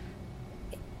love,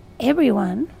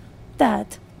 everyone,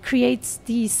 that creates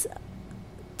this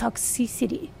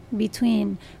toxicity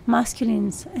between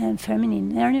masculine and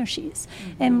feminine energies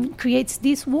and creates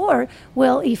this war.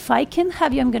 Well, if I can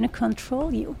have you, I'm going to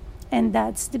control you. And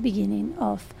that's the beginning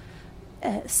of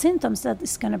symptoms that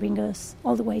is going to bring us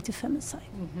all the way to femicide.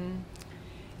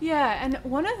 Yeah, and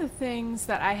one of the things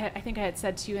that I think I had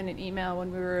said to you in an email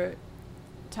when we were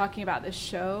talking about this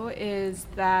show is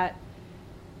that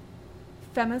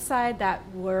femicide, that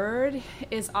word,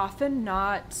 is often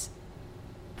not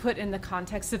put in the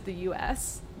context of the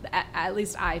U.S. At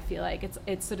least I feel like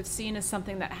it's sort of seen as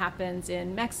something that happens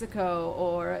in Mexico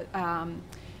or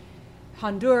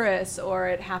Honduras, or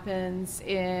it happens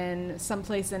in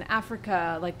someplace in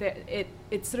Africa. Like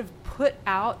it's sort of put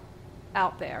out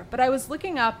there. But I was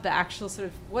looking up the actual sort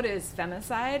of what is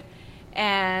femicide,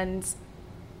 and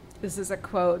this is a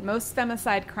quote: "Most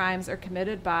femicide crimes are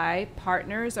committed by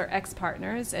partners or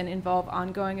ex-partners and involve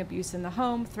ongoing abuse in the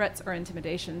home, threats or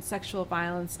intimidation, sexual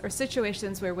violence, or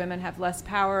situations where women have less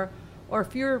power or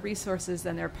fewer resources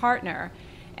than their partner."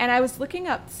 And I was looking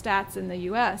up stats in the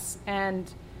U.S.,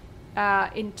 and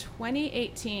in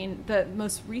 2018, the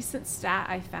most recent stat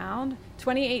I found,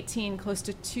 2018, close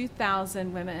to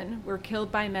 2,000 women were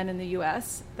killed by men in the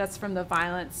U.S. That's from the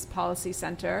Violence Policy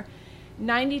Center.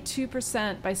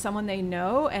 92% by someone they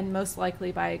know, and most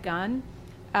likely by a gun.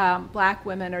 Black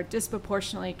women are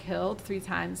disproportionately killed, 3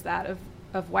 times that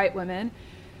of white women.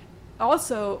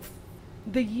 Also,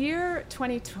 the year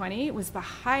 2020 was the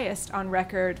highest on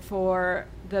record for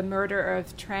the murder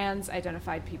of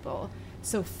trans-identified people.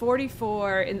 So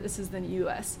 44, and this is in the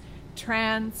U.S.,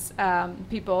 trans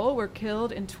people were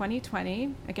killed in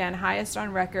 2020, again, highest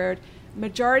on record,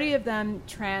 majority of them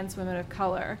trans women of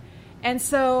color. And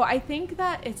so I think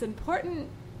that it's important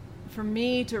for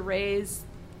me to raise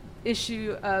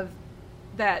issue of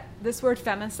that this word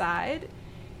femicide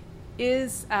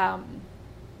is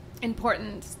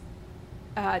important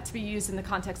to be used in the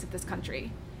context of this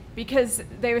country. Because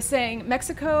they were saying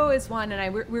Mexico is one,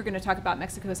 and we're going to talk about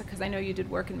Mexico because I know you did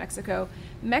work in Mexico.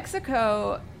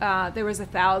 Mexico, there was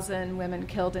 1,000 women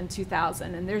killed in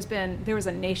 2000, and there was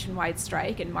a nationwide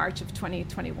strike in March of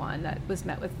 2021 that was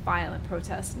met with violent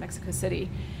protests in Mexico City.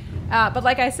 But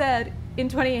like I said, in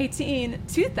 2018,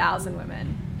 2,000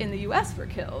 women in the U.S. were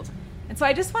killed, and so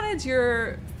I just wanted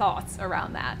your thoughts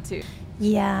around that too.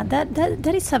 Yeah,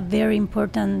 that is a very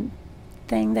important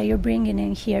thing that you're bringing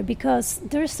in here, because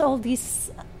there's all this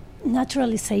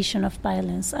naturalization of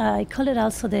violence. I call it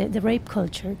also the rape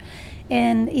culture,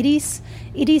 and it is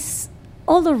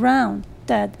all around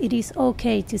that it is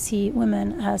okay to see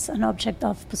women as an object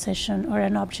of possession or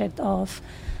an object of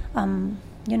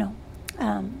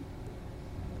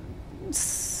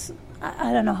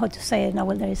I don't know how to say it now,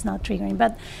 well, that is not triggering,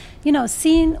 but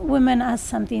seeing women as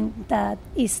something that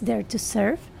is there to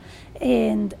serve,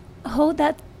 and how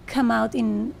that come out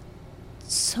in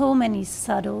so many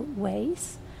subtle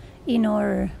ways in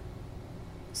our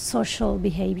social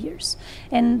behaviors.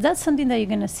 And that's something that you're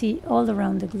going to see all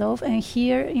around the globe. And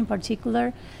here in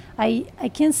particular, I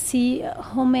can see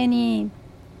how many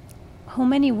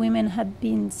women have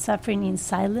been suffering in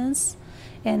silence.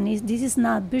 And this is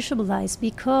not visualized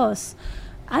because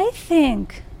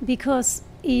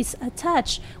is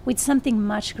attached with something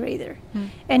much greater.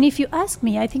 And if you ask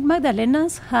me, I think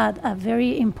Magdalena's had a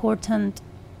very important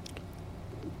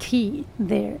key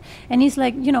there. And it's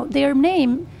like, their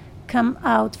name come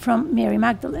out from Mary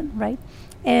Magdalene, right?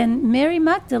 And Mary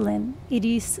Magdalene, it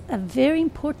is a very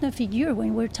important figure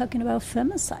when we're talking about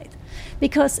femicide.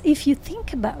 Because if you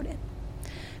think about it,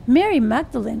 Mary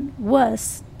Magdalene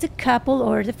was the couple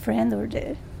or the friend or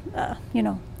the,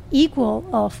 equal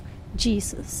of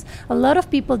Jesus. A lot of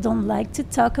people don't like to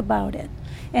talk about it,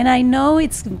 and I know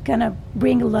it's gonna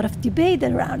bring a lot of debate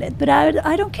around it, but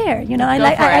I don't care.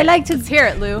 I like to hear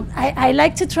it, Lou. I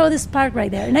like to throw the spark right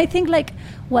there, and I think like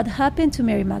what happened to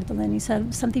Mary Magdalene is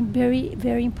something very,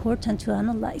 very important to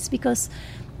analyze, because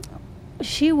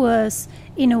she was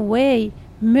in a way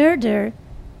murdered,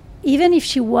 even if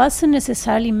she wasn't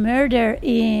necessarily murdered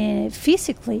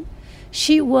physically.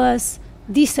 She was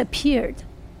disappeared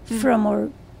from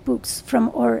our books,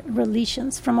 from our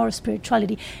religions, from our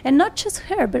spirituality. And not just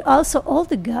her, but also all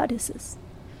the goddesses.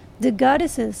 The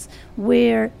goddesses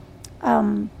were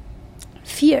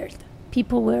feared.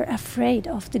 People were afraid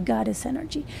of the goddess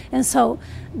energy. And so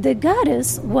the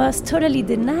goddess was totally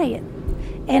denied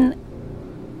and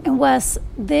was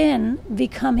then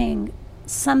becoming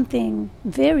something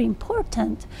very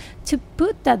important to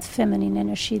put that feminine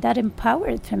energy, that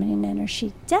empowered feminine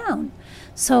energy down.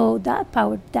 So that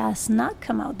power does not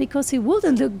come out, because it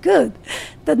wouldn't look good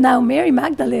that now Mary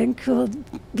Magdalene could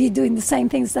be doing the same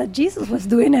things that Jesus was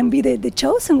doing and be the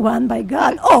chosen one by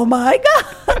God. Oh my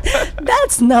God,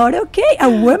 that's not okay. A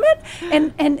woman?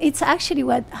 And it's actually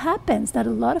what happens, that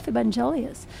a lot of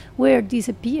evangelists were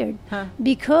disappeared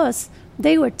because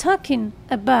they were talking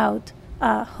about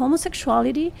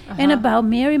homosexuality and about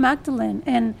Mary Magdalene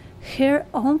and her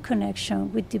own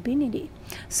connection with divinity.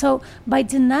 So by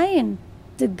denying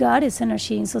the goddess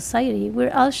energy in society,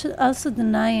 we're also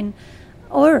denying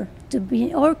our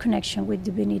connection with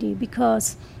divinity,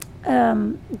 because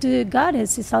the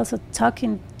goddess is also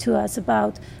talking to us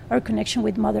about our connection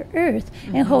with Mother Earth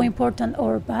and how important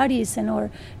our bodies and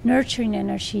our nurturing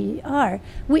energy are.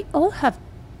 We all have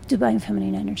divine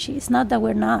feminine energy. It's not that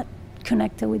we're not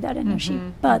connected with that energy,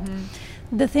 but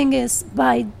the thing is,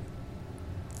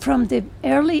 from the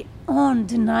early on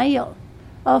denial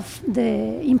of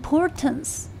the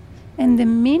importance and the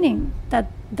meaning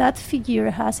that figure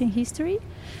has in history,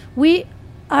 we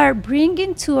are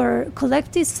bringing to our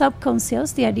collective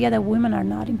subconscious the idea that women are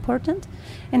not important,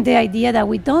 and the idea that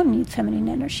we don't need feminine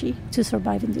energy to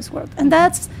survive in this world. And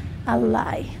that's a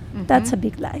lie. That's a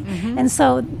big lie. And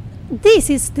so this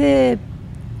is the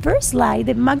first lie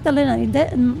that Magdalena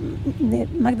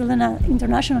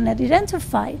International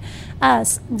identified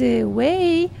as the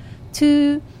way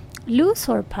to lose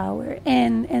our power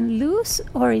and lose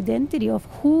our identity of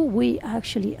who we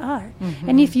actually are.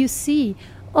 And if you see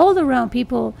all around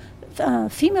people,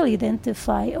 female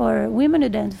identify or women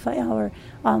identify, or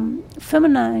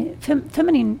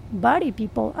feminine body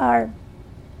people are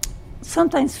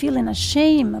sometimes feeling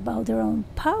ashamed about their own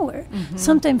power,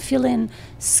 sometimes feeling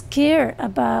scared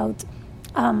about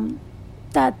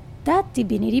that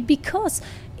divinity, because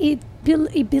it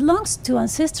belongs to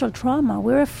ancestral trauma.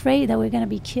 We're afraid that we're going to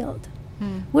be killed.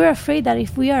 We're afraid that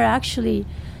if we are actually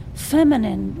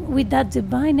feminine with that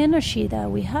divine energy that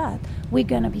we had, we're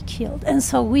going to be killed. And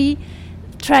so we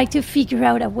try to figure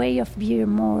out a way of being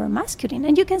more masculine.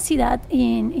 And you can see that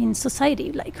in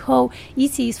society, like how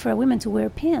easy it is for a woman to wear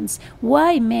pants.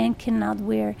 Why men cannot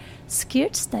wear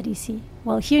skirts that easy?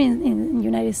 Well, here in the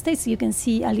United States, you can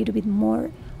see a little bit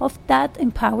more of that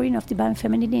empowering of divine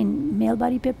feminine in male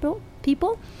body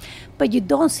people. But you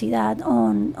don't see that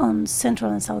on Central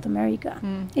and South America.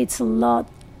 It's a lot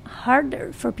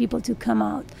harder for people to come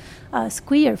out as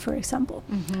queer, for example,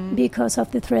 because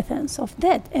of the threats of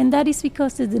death. And that is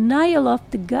because the denial of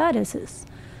the goddesses'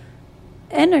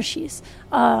 energies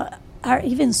are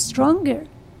even stronger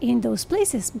in those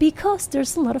places, because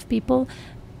there's a lot of people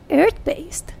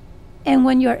earth-based. And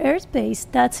when you're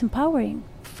earth-based, that's empowering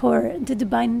for the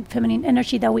divine feminine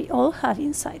energy that we all have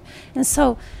inside. And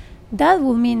so that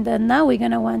will mean that now we're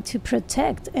going to want to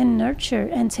protect and nurture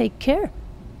and take care.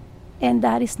 And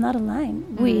that is not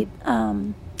aligned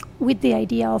with the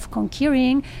idea of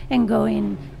conquering and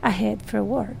going ahead for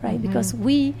war, right? Because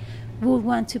we would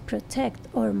want to protect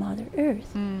our Mother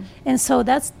Earth. And so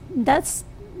that's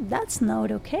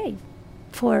not okay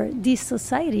for this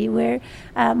society where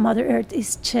Mother Earth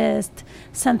is just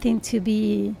something to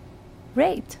be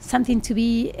raped, something to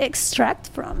be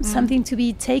extracted from, something to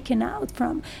be taken out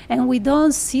from. And we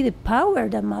don't see the power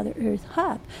that Mother Earth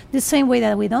had, the same way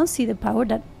that we don't see the power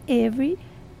that every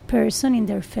person in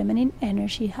their feminine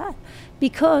energy had,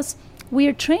 because we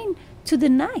are trained to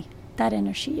deny that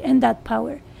energy and that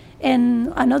power.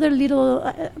 And another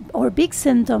little or big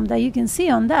symptom that you can see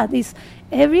on that is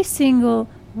every single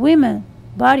women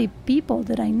body people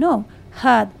that I know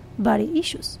had body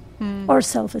issues or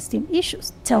self-esteem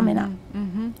issues. Tell me now.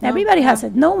 Everybody has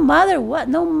it. No matter what.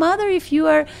 No matter if you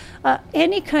are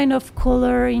any kind of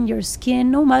color in your skin,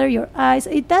 no matter your eyes,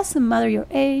 it doesn't matter your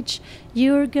age,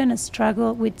 you're going to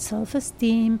struggle with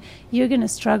self-esteem. You're going to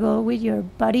struggle with your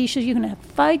body issues. You're going to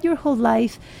fight your whole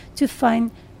life to find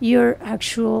your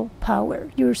actual power,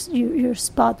 your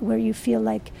spot where you feel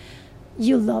like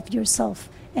you love yourself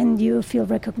and you feel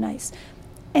recognized.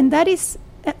 And that is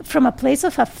from a place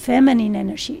of a feminine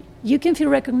energy. You can feel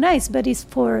recognized, but it's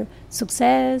for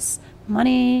success,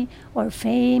 money, or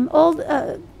fame, all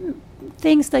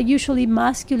things that usually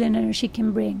masculine energy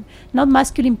can bring. Not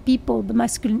masculine people, but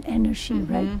masculine energy,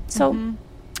 right? So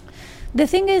the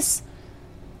thing is,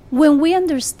 when we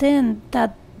understand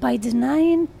that by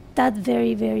denying that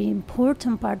very, very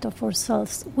important part of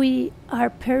ourselves, we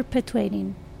are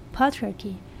perpetuating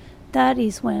patriarchy. That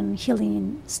is when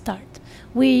healing starts.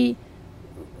 We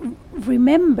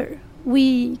remember,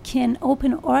 we can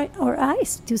open our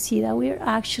eyes to see that we're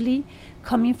actually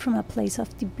coming from a place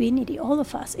of divinity, all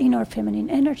of us, in our feminine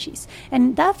energies.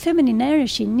 And that feminine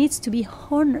energy needs to be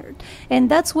honored. And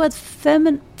that's what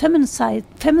feminicides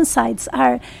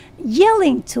are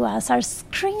yelling to us, are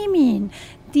screaming,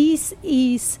 this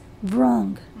is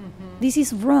wrong. This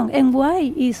is wrong. And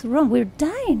why is wrong? We're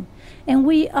dying. And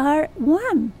we are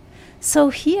one. So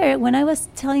here, when I was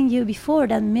telling you before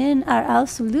that men are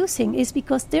also losing, is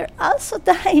because they're also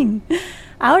dying.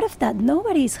 Out of that,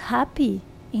 nobody is happy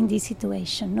in this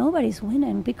situation. Nobody's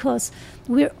winning, because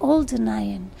we're all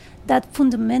denying that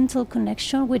fundamental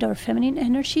connection with our feminine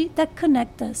energy that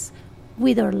connects us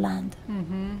with our land.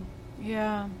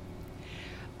 Yeah.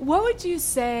 What would you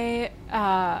say,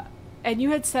 and you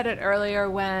had said it earlier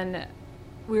when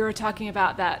we were talking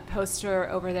about that poster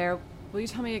over there. Will you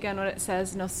tell me again what it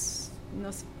says?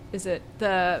 Is it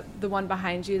the one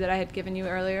behind you that I had given you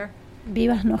earlier?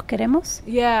 Vivas nos queremos.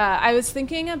 Yeah, I was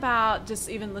thinking about just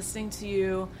even listening to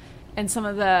you and some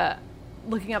of the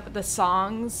looking up at the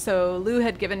songs. So Lou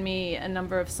had given me a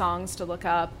number of songs to look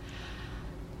up.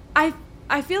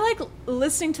 I feel like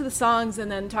listening to the songs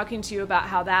and then talking to you about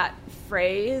how that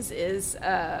phrase is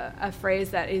a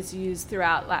phrase that is used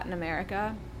throughout Latin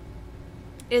America.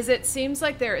 It seems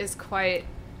like there is quite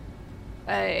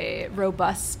a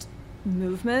robust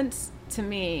movement to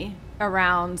me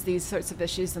around these sorts of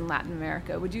issues in Latin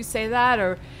America. Would you say that?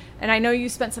 And I know you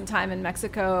spent some time in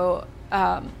Mexico.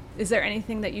 Is there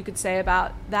anything that you could say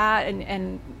about that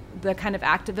and the kind of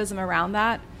activism around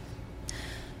that?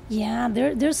 Yeah,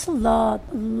 there's a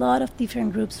lot of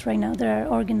different groups right now that are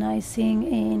organizing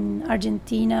in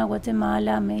Argentina,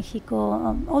 Guatemala,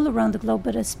 Mexico, all around the globe,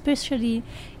 but especially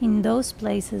in those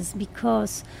places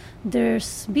because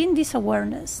there's been this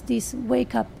awareness, this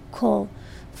wake-up call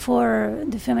for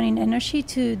the feminine energy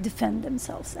to defend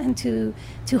themselves and to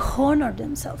honor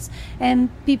themselves. And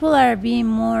people are being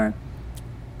more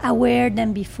aware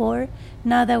than before.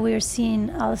 Now that we're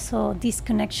seeing also this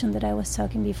connection that I was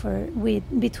talking before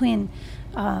between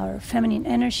our feminine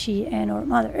energy and our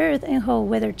Mother Earth, and how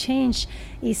weather change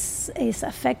is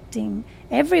affecting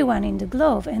everyone in the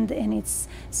globe, and it's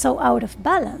so out of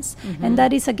balance. Mm-hmm. And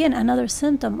that is again another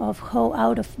symptom of how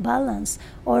out of balance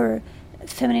our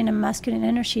feminine and masculine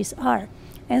energies are.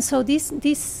 And so these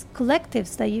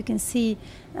collectives that you can see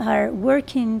are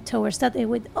working towards that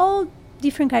with all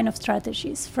different kind of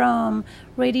strategies, from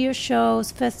radio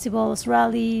shows, festivals,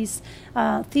 rallies,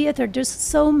 theater. There's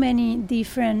so many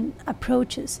different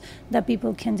approaches that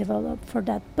people can develop for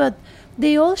that. But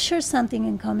they all share something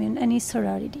in common, and it's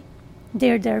sorority.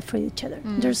 They're there for each other.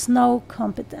 There's no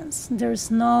competence.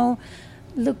 There's no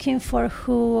looking for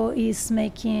who is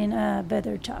making a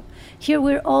better job. Here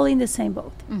we're all in the same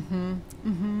boat. Mm-hmm.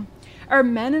 Mm-hmm. Are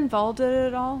men involved in it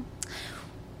at all?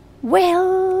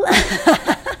 Well...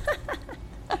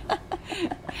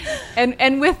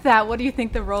 And with that, what do you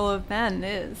think the role of men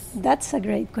is? That's a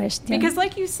great question. Because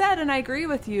like you said, and I agree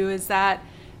with you, is that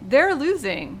they're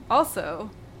losing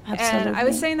also. Absolutely. And I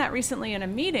was saying that recently in a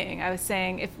meeting. I was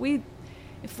saying if we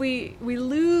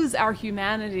lose our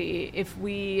humanity, if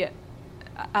we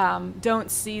don't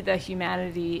see the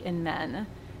humanity in men,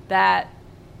 that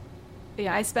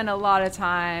I spend a lot of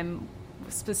time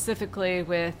specifically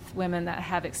with women that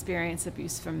have experienced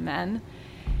abuse from men.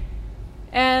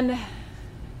 And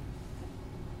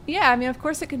yeah, I mean, of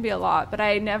course it can be a lot, but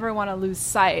I never want to lose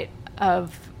sight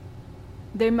of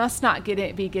they must not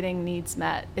be getting needs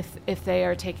met if they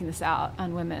are taking this out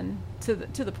on women to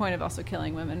the point of also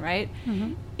killing women, right?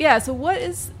 Mm-hmm. Yeah, so what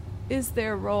is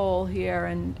their role here,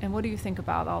 and what do you think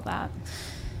about all that?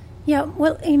 Yeah,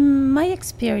 well, in my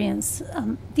experience,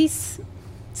 this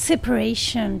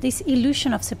separation, this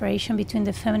illusion of separation between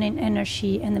the feminine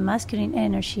energy and the masculine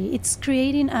energy, it's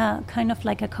creating a kind of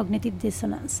like a cognitive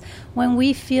dissonance when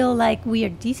we feel like we are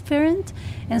different,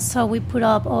 and so we put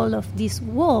up all of these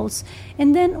walls,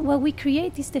 and then what we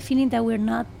create is the feeling that we're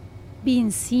not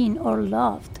being seen or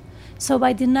loved. So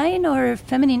by denying our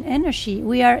feminine energy,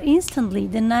 we are instantly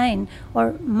denying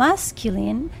our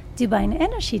masculine divine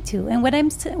energy too. And when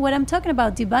I'm talking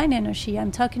about divine energy,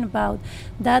 I'm talking about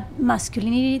that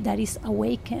masculinity that is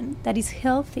awakened, that is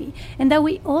healthy, and that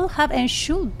we all have and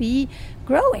should be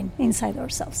growing inside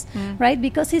ourselves, right?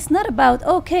 Because it's not about,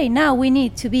 okay, now we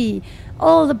need to be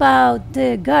all about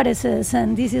the goddesses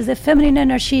and this is the feminine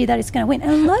energy that is going to win.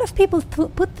 And a lot of people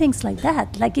put things like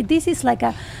that. Like this is like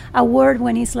a word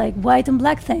when it's like white and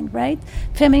black thing, right?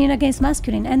 Feminine against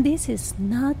masculine. And this is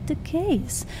not the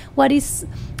case. What is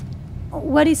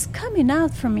coming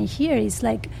out from me here is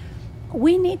like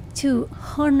we need to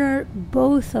honor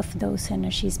both of those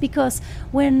energies, because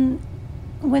when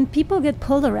people get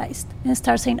polarized and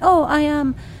start saying, oh, I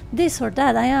am this or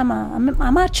that, I am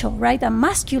a macho, right, a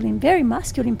masculine, very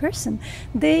masculine person,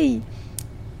 they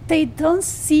don't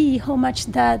see how much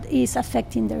that is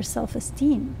affecting their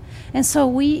self-esteem. And so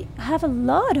we have a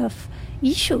lot of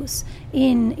issues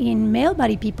in male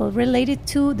body people related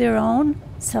to their own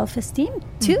self-esteem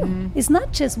too. Mm-hmm. It's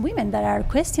not just women that are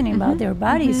questioning about their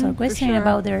bodies or questioning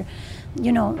about their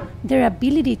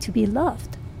ability to be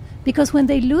loved. Because when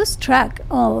they lose track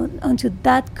onto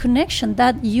that connection,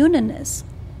 that unity,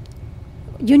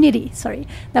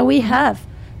 that we have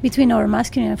between our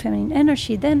masculine and feminine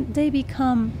energy, then they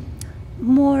become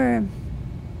more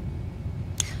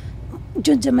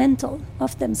judgmental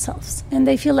of themselves, and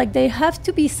they feel like they have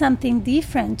to be something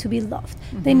different to be loved.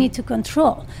 They need to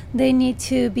control, they need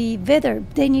to be better,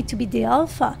 they need to be the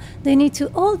alpha, they need to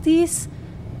all these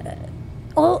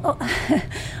all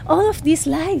of these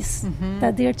lies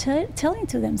that they're telling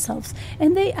to themselves,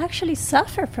 and they actually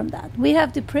suffer from that. We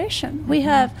have depression, we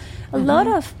have a lot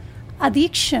of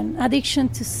addiction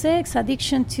to sex,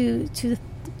 addiction to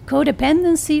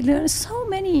codependency. There are so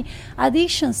many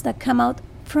addictions that come out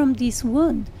from this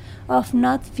wound of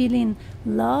not feeling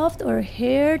loved or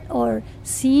heard or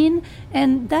seen,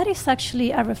 and that is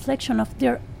actually a reflection of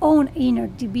their own inner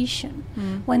division.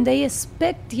 When they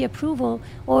expect the approval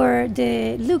or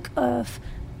the look of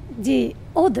the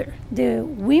other, the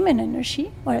women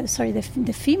energy, or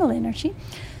the female energy,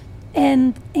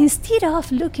 and instead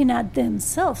of looking at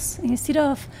themselves, instead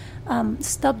of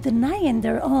stop denying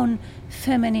their own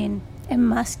feminine and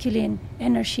masculine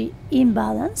energy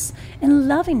imbalance and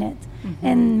loving it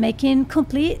and making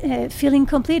complete, feeling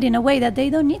complete in a way that they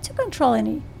don't need to control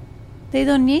any. They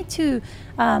don't need to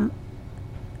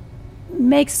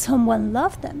make someone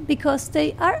love them because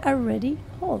they are already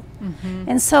whole.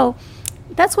 And so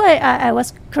that's why I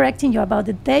was correcting you about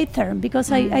the they term,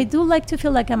 because I do like to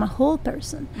feel like I'm a whole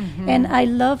person. And I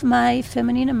love my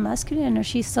feminine and masculine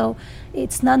energy, so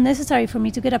it's not necessary for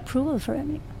me to get approval from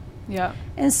anyone. Yeah.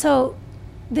 And so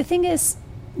the thing is,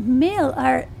 male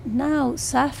are now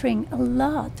suffering a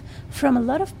lot from a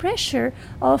lot of pressure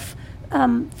of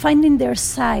finding their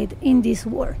side in this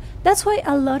war. That's why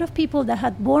a lot of people that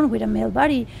had born with a male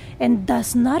body and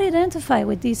does not identify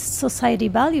with these society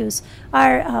values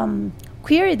are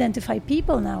queer identified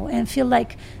people now and feel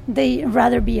like they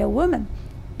rather be a woman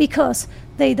because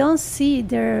they don't see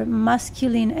their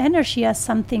masculine energy as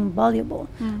something valuable,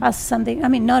 as something, I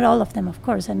mean, not all of them, of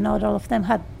course, and not all of them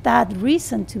had that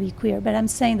reason to be queer, but I'm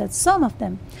saying that some of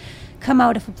them come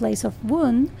out of a place of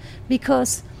wound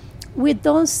because we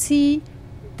don't see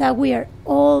that we are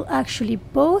all actually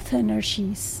both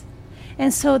energies.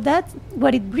 And so that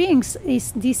what it brings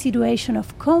is this situation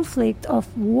of conflict,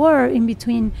 of war in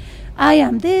between I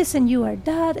am this and you are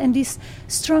that, and this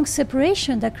strong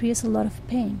separation that creates a lot of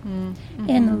pain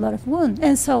and a lot of wound.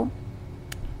 And so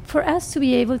for us to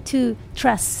be able to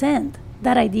transcend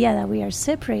that idea that we are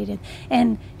separated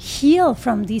and heal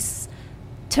from this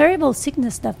terrible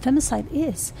sickness that femicide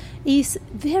is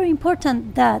very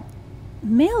important that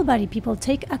male body people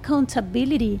take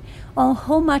accountability on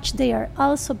how much they are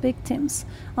also victims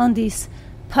on this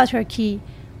patriarchy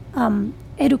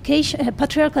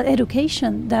patriarchal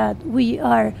education that we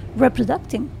are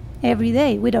reproducing every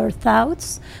day with our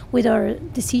thoughts, with our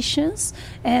decisions,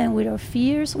 and with our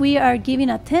fears. We are giving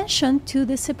attention to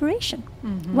the separation,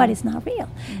 what is not real.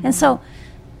 And so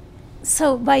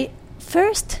by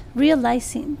first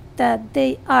realizing that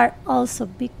they are also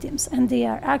victims and they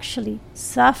are actually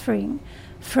suffering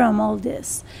from all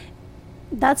this,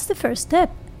 that's the first step.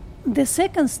 The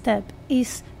second step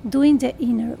is doing the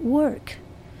inner work.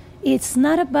 It's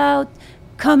not about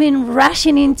coming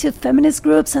rushing into feminist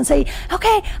groups and say,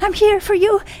 okay, I'm here for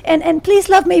you and please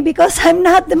love me because I'm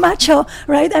not the macho,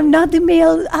 right? I'm not the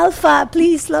male alpha,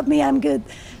 please love me, I'm good.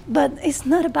 But it's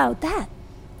not about that.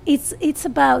 It's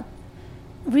about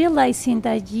realizing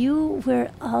that you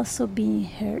were also being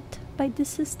hurt by the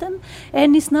system,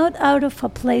 and it's not out of a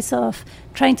place of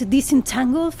trying to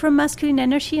disentangle from masculine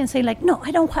energy and say like, no,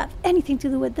 I don't have anything to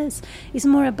do with this. It's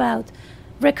more about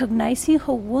recognizing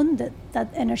how wounded that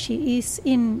energy is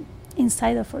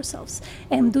inside of ourselves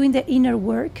and doing the inner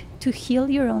work to heal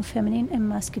your own feminine and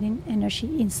masculine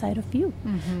energy inside of you,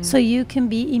 so you can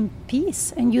be in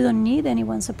peace and you don't need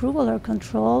anyone's approval or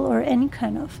control or any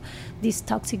kind of these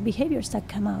toxic behaviors that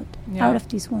come out of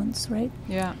these wounds, right?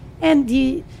 Yeah. And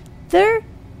the third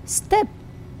step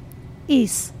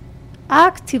is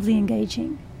actively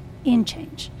engaging in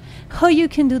change. How you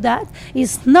can do that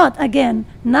is not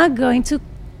going to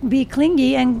be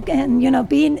clingy and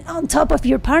being on top of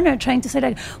your partner trying to say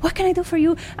like, what can I do for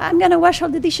you? I'm gonna wash all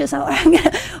the dishes, or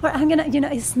I'm gonna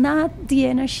it's not the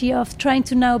energy of trying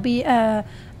to now be a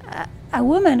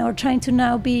woman or trying to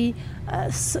now be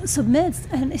submit,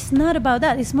 and it's not about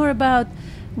that. It's more about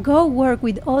go work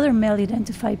with other male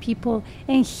identified people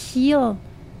and heal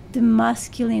the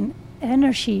masculine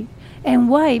energy. And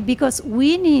why? Because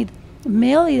we need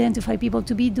male identified people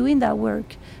to be doing that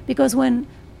work, because when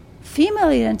female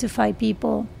identified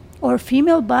people or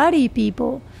female body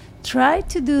people try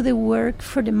to do the work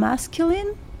for the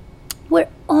masculine, we're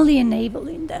only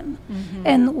enabling them.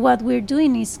 And what we're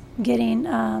doing is getting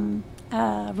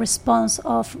a response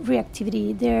of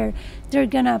reactivity. They're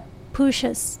gonna push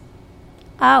us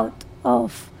out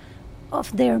of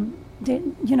their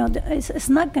it's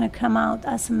not going to come out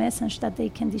as a message that they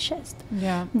can digest.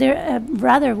 Yeah. They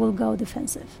rather will go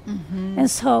defensive. And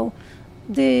so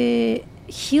the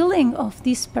healing of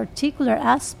this particular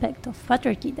aspect of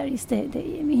patriarchy, that is the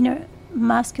inner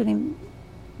masculine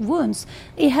wounds,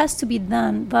 it has to be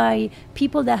done by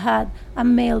people that had a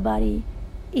male body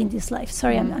in this life.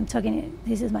 Sorry, I'm talking,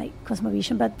 this is my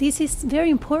cosmovision, but this is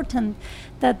very important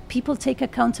that people take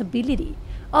accountability.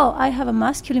 Oh, I have a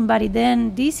masculine body,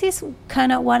 then this is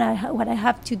kind of what I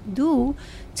have to do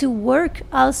to work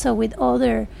also with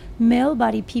other male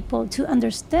body people to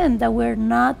understand that we're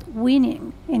not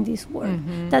winning in this war,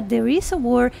 that there is a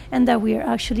war and that we are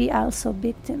actually also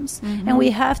victims. And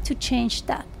we have to change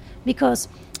that, because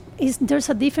there's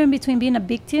a difference between being a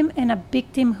victim and a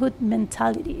victimhood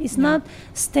mentality. It's not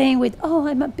staying with, oh,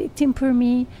 I'm a victim for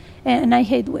me and I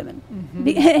hate women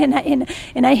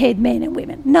and I hate men and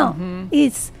women. No,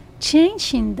 it's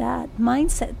changing that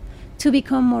mindset to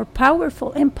become more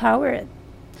powerful, empowered,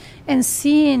 and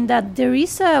seeing that there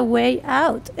is a way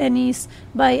out, and is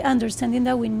by understanding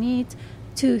that we need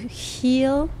to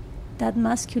heal that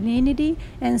masculinity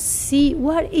and see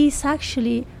what is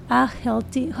actually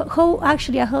how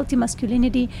actually a healthy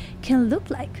masculinity can look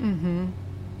like. Mm-hmm.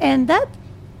 And that,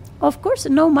 of course,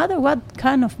 no matter what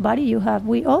kind of body you have,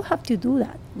 we all have to do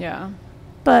that. Yeah.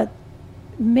 But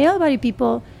male body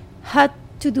people had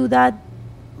to do that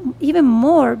even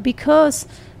more because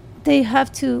they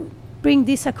have to bring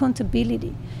this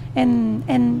accountability.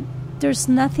 And there's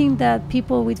nothing that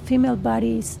people with female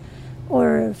bodies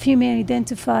or female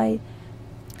identified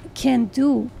can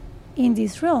do in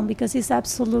this realm, because it's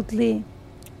absolutely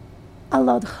a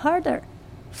lot harder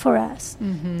for us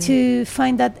to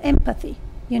find that empathy,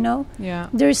 you know? Yeah.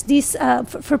 There's this,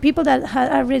 for people that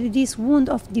have already this wound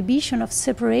of division, of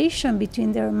separation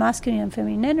between their masculine and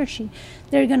feminine energy,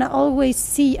 they're going to always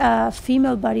see a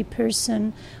female body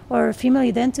person or female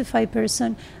identified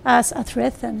person as a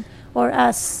threat or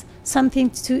as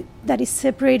something that is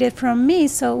separated from me,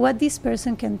 so what this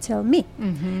person can tell me.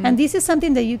 And this is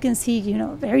something that you can see, you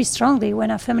know, very strongly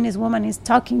when a feminist woman is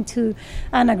talking to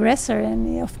an aggressor,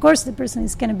 and of course the person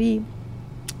is going to be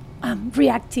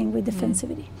reacting with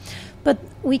defensivity. But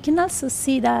we can also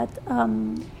see that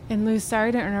and Lou,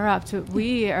 sorry to interrupt, but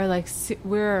we are like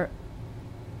we're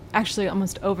actually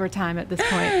almost over time at this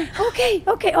point.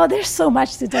 okay. Oh, there's so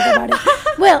much to talk about it.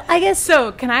 Well, I guess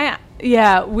so. Can I?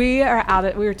 Yeah, we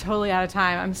are totally out of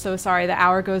time. I'm so sorry. The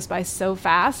hour goes by so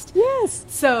fast. Yes.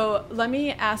 So let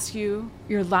me ask you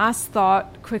your last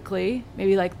thought quickly,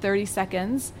 maybe like 30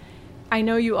 seconds. I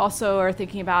know you also are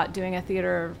thinking about doing a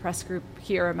theater press group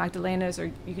here at Magdalena's,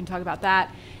 or you can talk about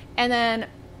that. And then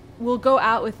we'll go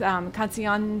out with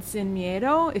Canción Sin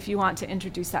Miedo. If you want to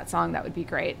introduce that song, that would be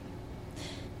great.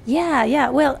 Yeah.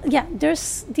 Well, yeah,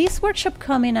 there's this workshop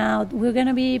coming out. We're going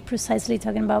to be precisely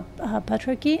talking about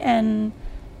patriarchy, and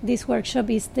this workshop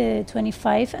is the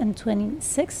 25th and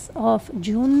 26th of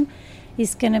June.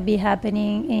 It's going to be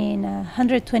happening in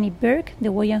 120 Berg, the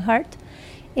Woyan Heart,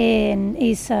 and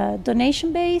it's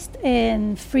donation-based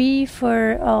and free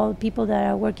for all people that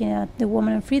are working at the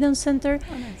Women and Freedom Center.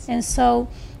 Oh, nice. And so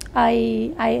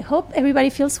I hope everybody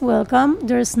feels welcome.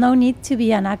 There's no need to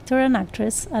be an actor or an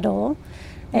actress at all.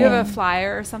 You have a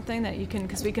flyer or something that you can,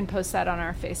 because we can post that on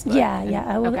our Facebook.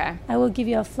 Yeah. I will give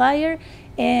you a flyer.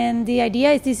 And the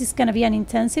idea is this is going to be an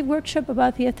intensive workshop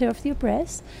about theater of the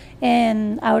oppressed.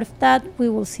 And out of that, we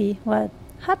will see what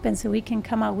happens. So we can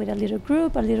come out with a little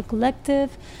group, a little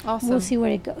collective. Awesome. We'll see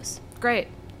where it goes. Great.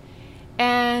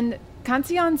 And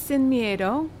Canción Sin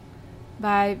Miedo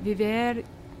by Viver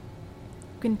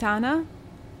Quintana.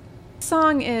 The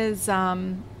song is,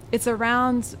 it's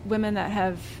around women that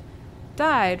have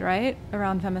died, right?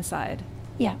 Around femicide.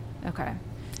 Yeah. Okay.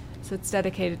 So it's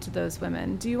dedicated to those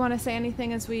women. Do you want to say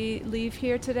anything as we leave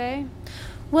here today?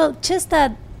 Well, just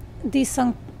that this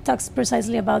song talks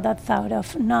precisely about that thought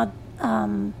of not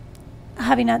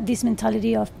having this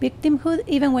mentality of victimhood,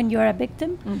 even when you're a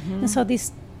victim. And so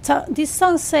this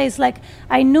song says, like,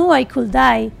 I knew I could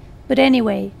die, but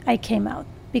anyway, I came out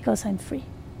because I'm free.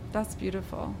 That's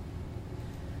beautiful.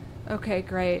 Okay,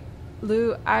 great.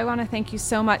 Lou, I want to thank you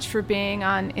so much for being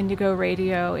on Indigo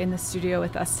Radio in the studio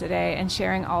with us today and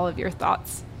sharing all of your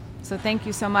thoughts. So thank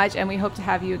you so much, and we hope to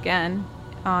have you again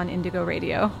on Indigo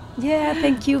Radio. Yeah,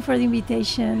 thank you for the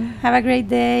invitation. Have a great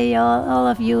day, all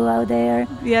of you out there.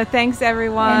 Yeah, thanks,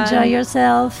 everyone. Enjoy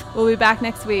yourself. We'll be back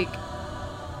next week.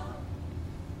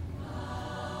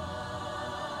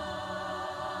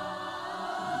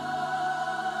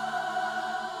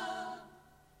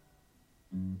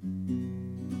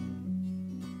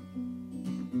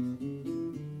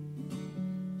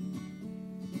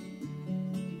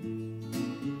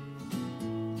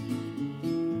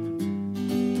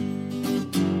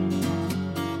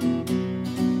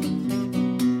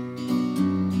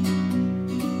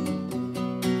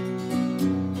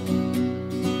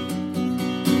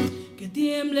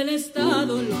 El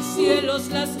Estado, los cielos,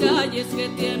 las calles, que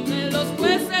tiemblen los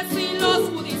jueces y los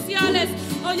judiciales.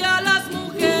 Hoy a las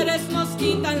mujeres nos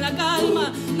quitan la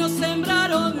calma, nos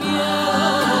sembraron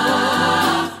miedo,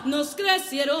 nos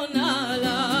crecieron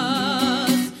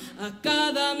alas. A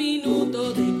cada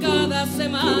minuto de cada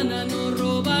semana nos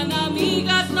roban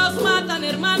amigas, nos matan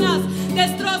hermanas,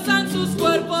 destrozan sus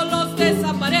cuerpos, los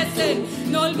desaparecen.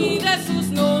 No olvides sus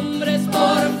nombres,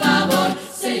 por favor,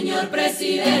 señor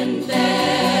presidente.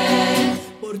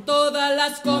 Por todas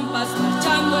las compas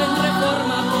marchando en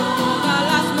Reforma, por todas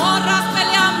las morras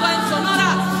peleando en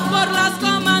Sonora, por las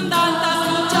comandantas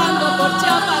luchando por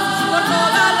Chiapas, por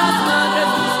todas las madres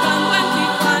buscando en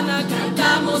Tijuana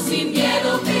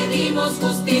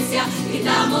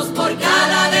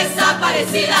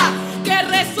desaparecida. Que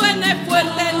resuene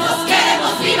fuerte, nos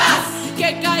queremos vivas.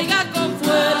 Que caiga con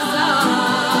fuerza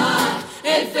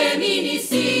el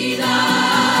feminicida.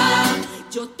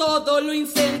 Yo todo lo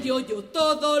incendio, yo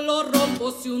todo lo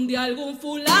rompo. Si un día algún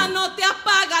fulano te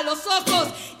apaga los ojos,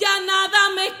 ya nada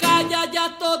me calla,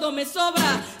 ya todo me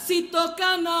sobra. Si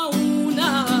tocan a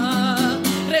una,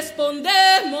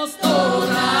 respondemos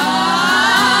todas.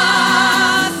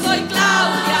 Soy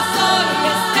Claudia, soy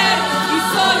Esther y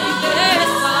soy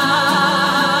Teresa.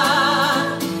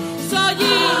 Soy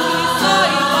Ingrid,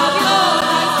 soy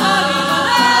Fabiola y soy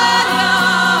Valeria.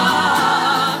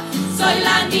 Soy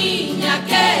la niña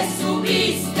que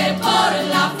subiste por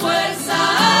la fuerza.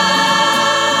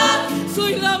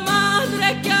 Soy la madre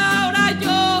que ahora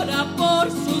llora por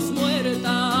sus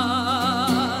muertas.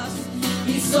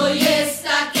 Y soy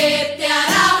esta que te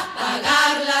hará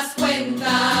pagar las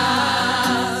cuentas.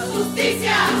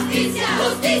 Justicia, justicia,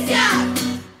 justicia.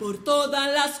 Por todas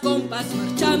las compas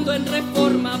marchando en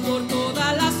Reforma, por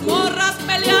todas las morras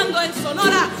peleando en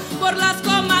Sonora, por las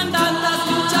comandantas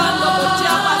luchando por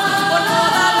Chiapas, por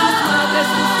todas las madres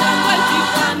buscando en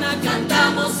Tijuana.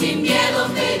 Cantamos sin miedo,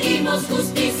 pedimos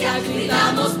justicia,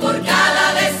 gritamos por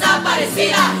cada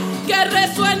desaparecida. Que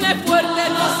resuene fuerte,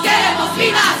 nos queremos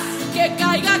vivas. Que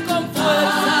caiga con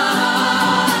fuerza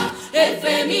el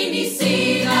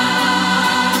feminicida.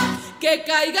 Que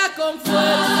caiga con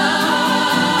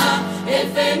fuerza el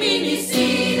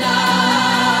feminicida.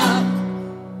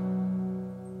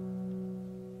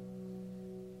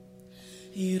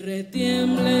 Y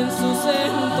retiemble en sus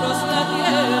centros la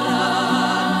tierra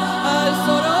al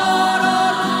sororo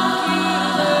rugir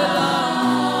del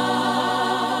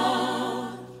amor.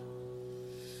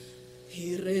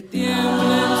 Y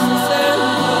retiemble en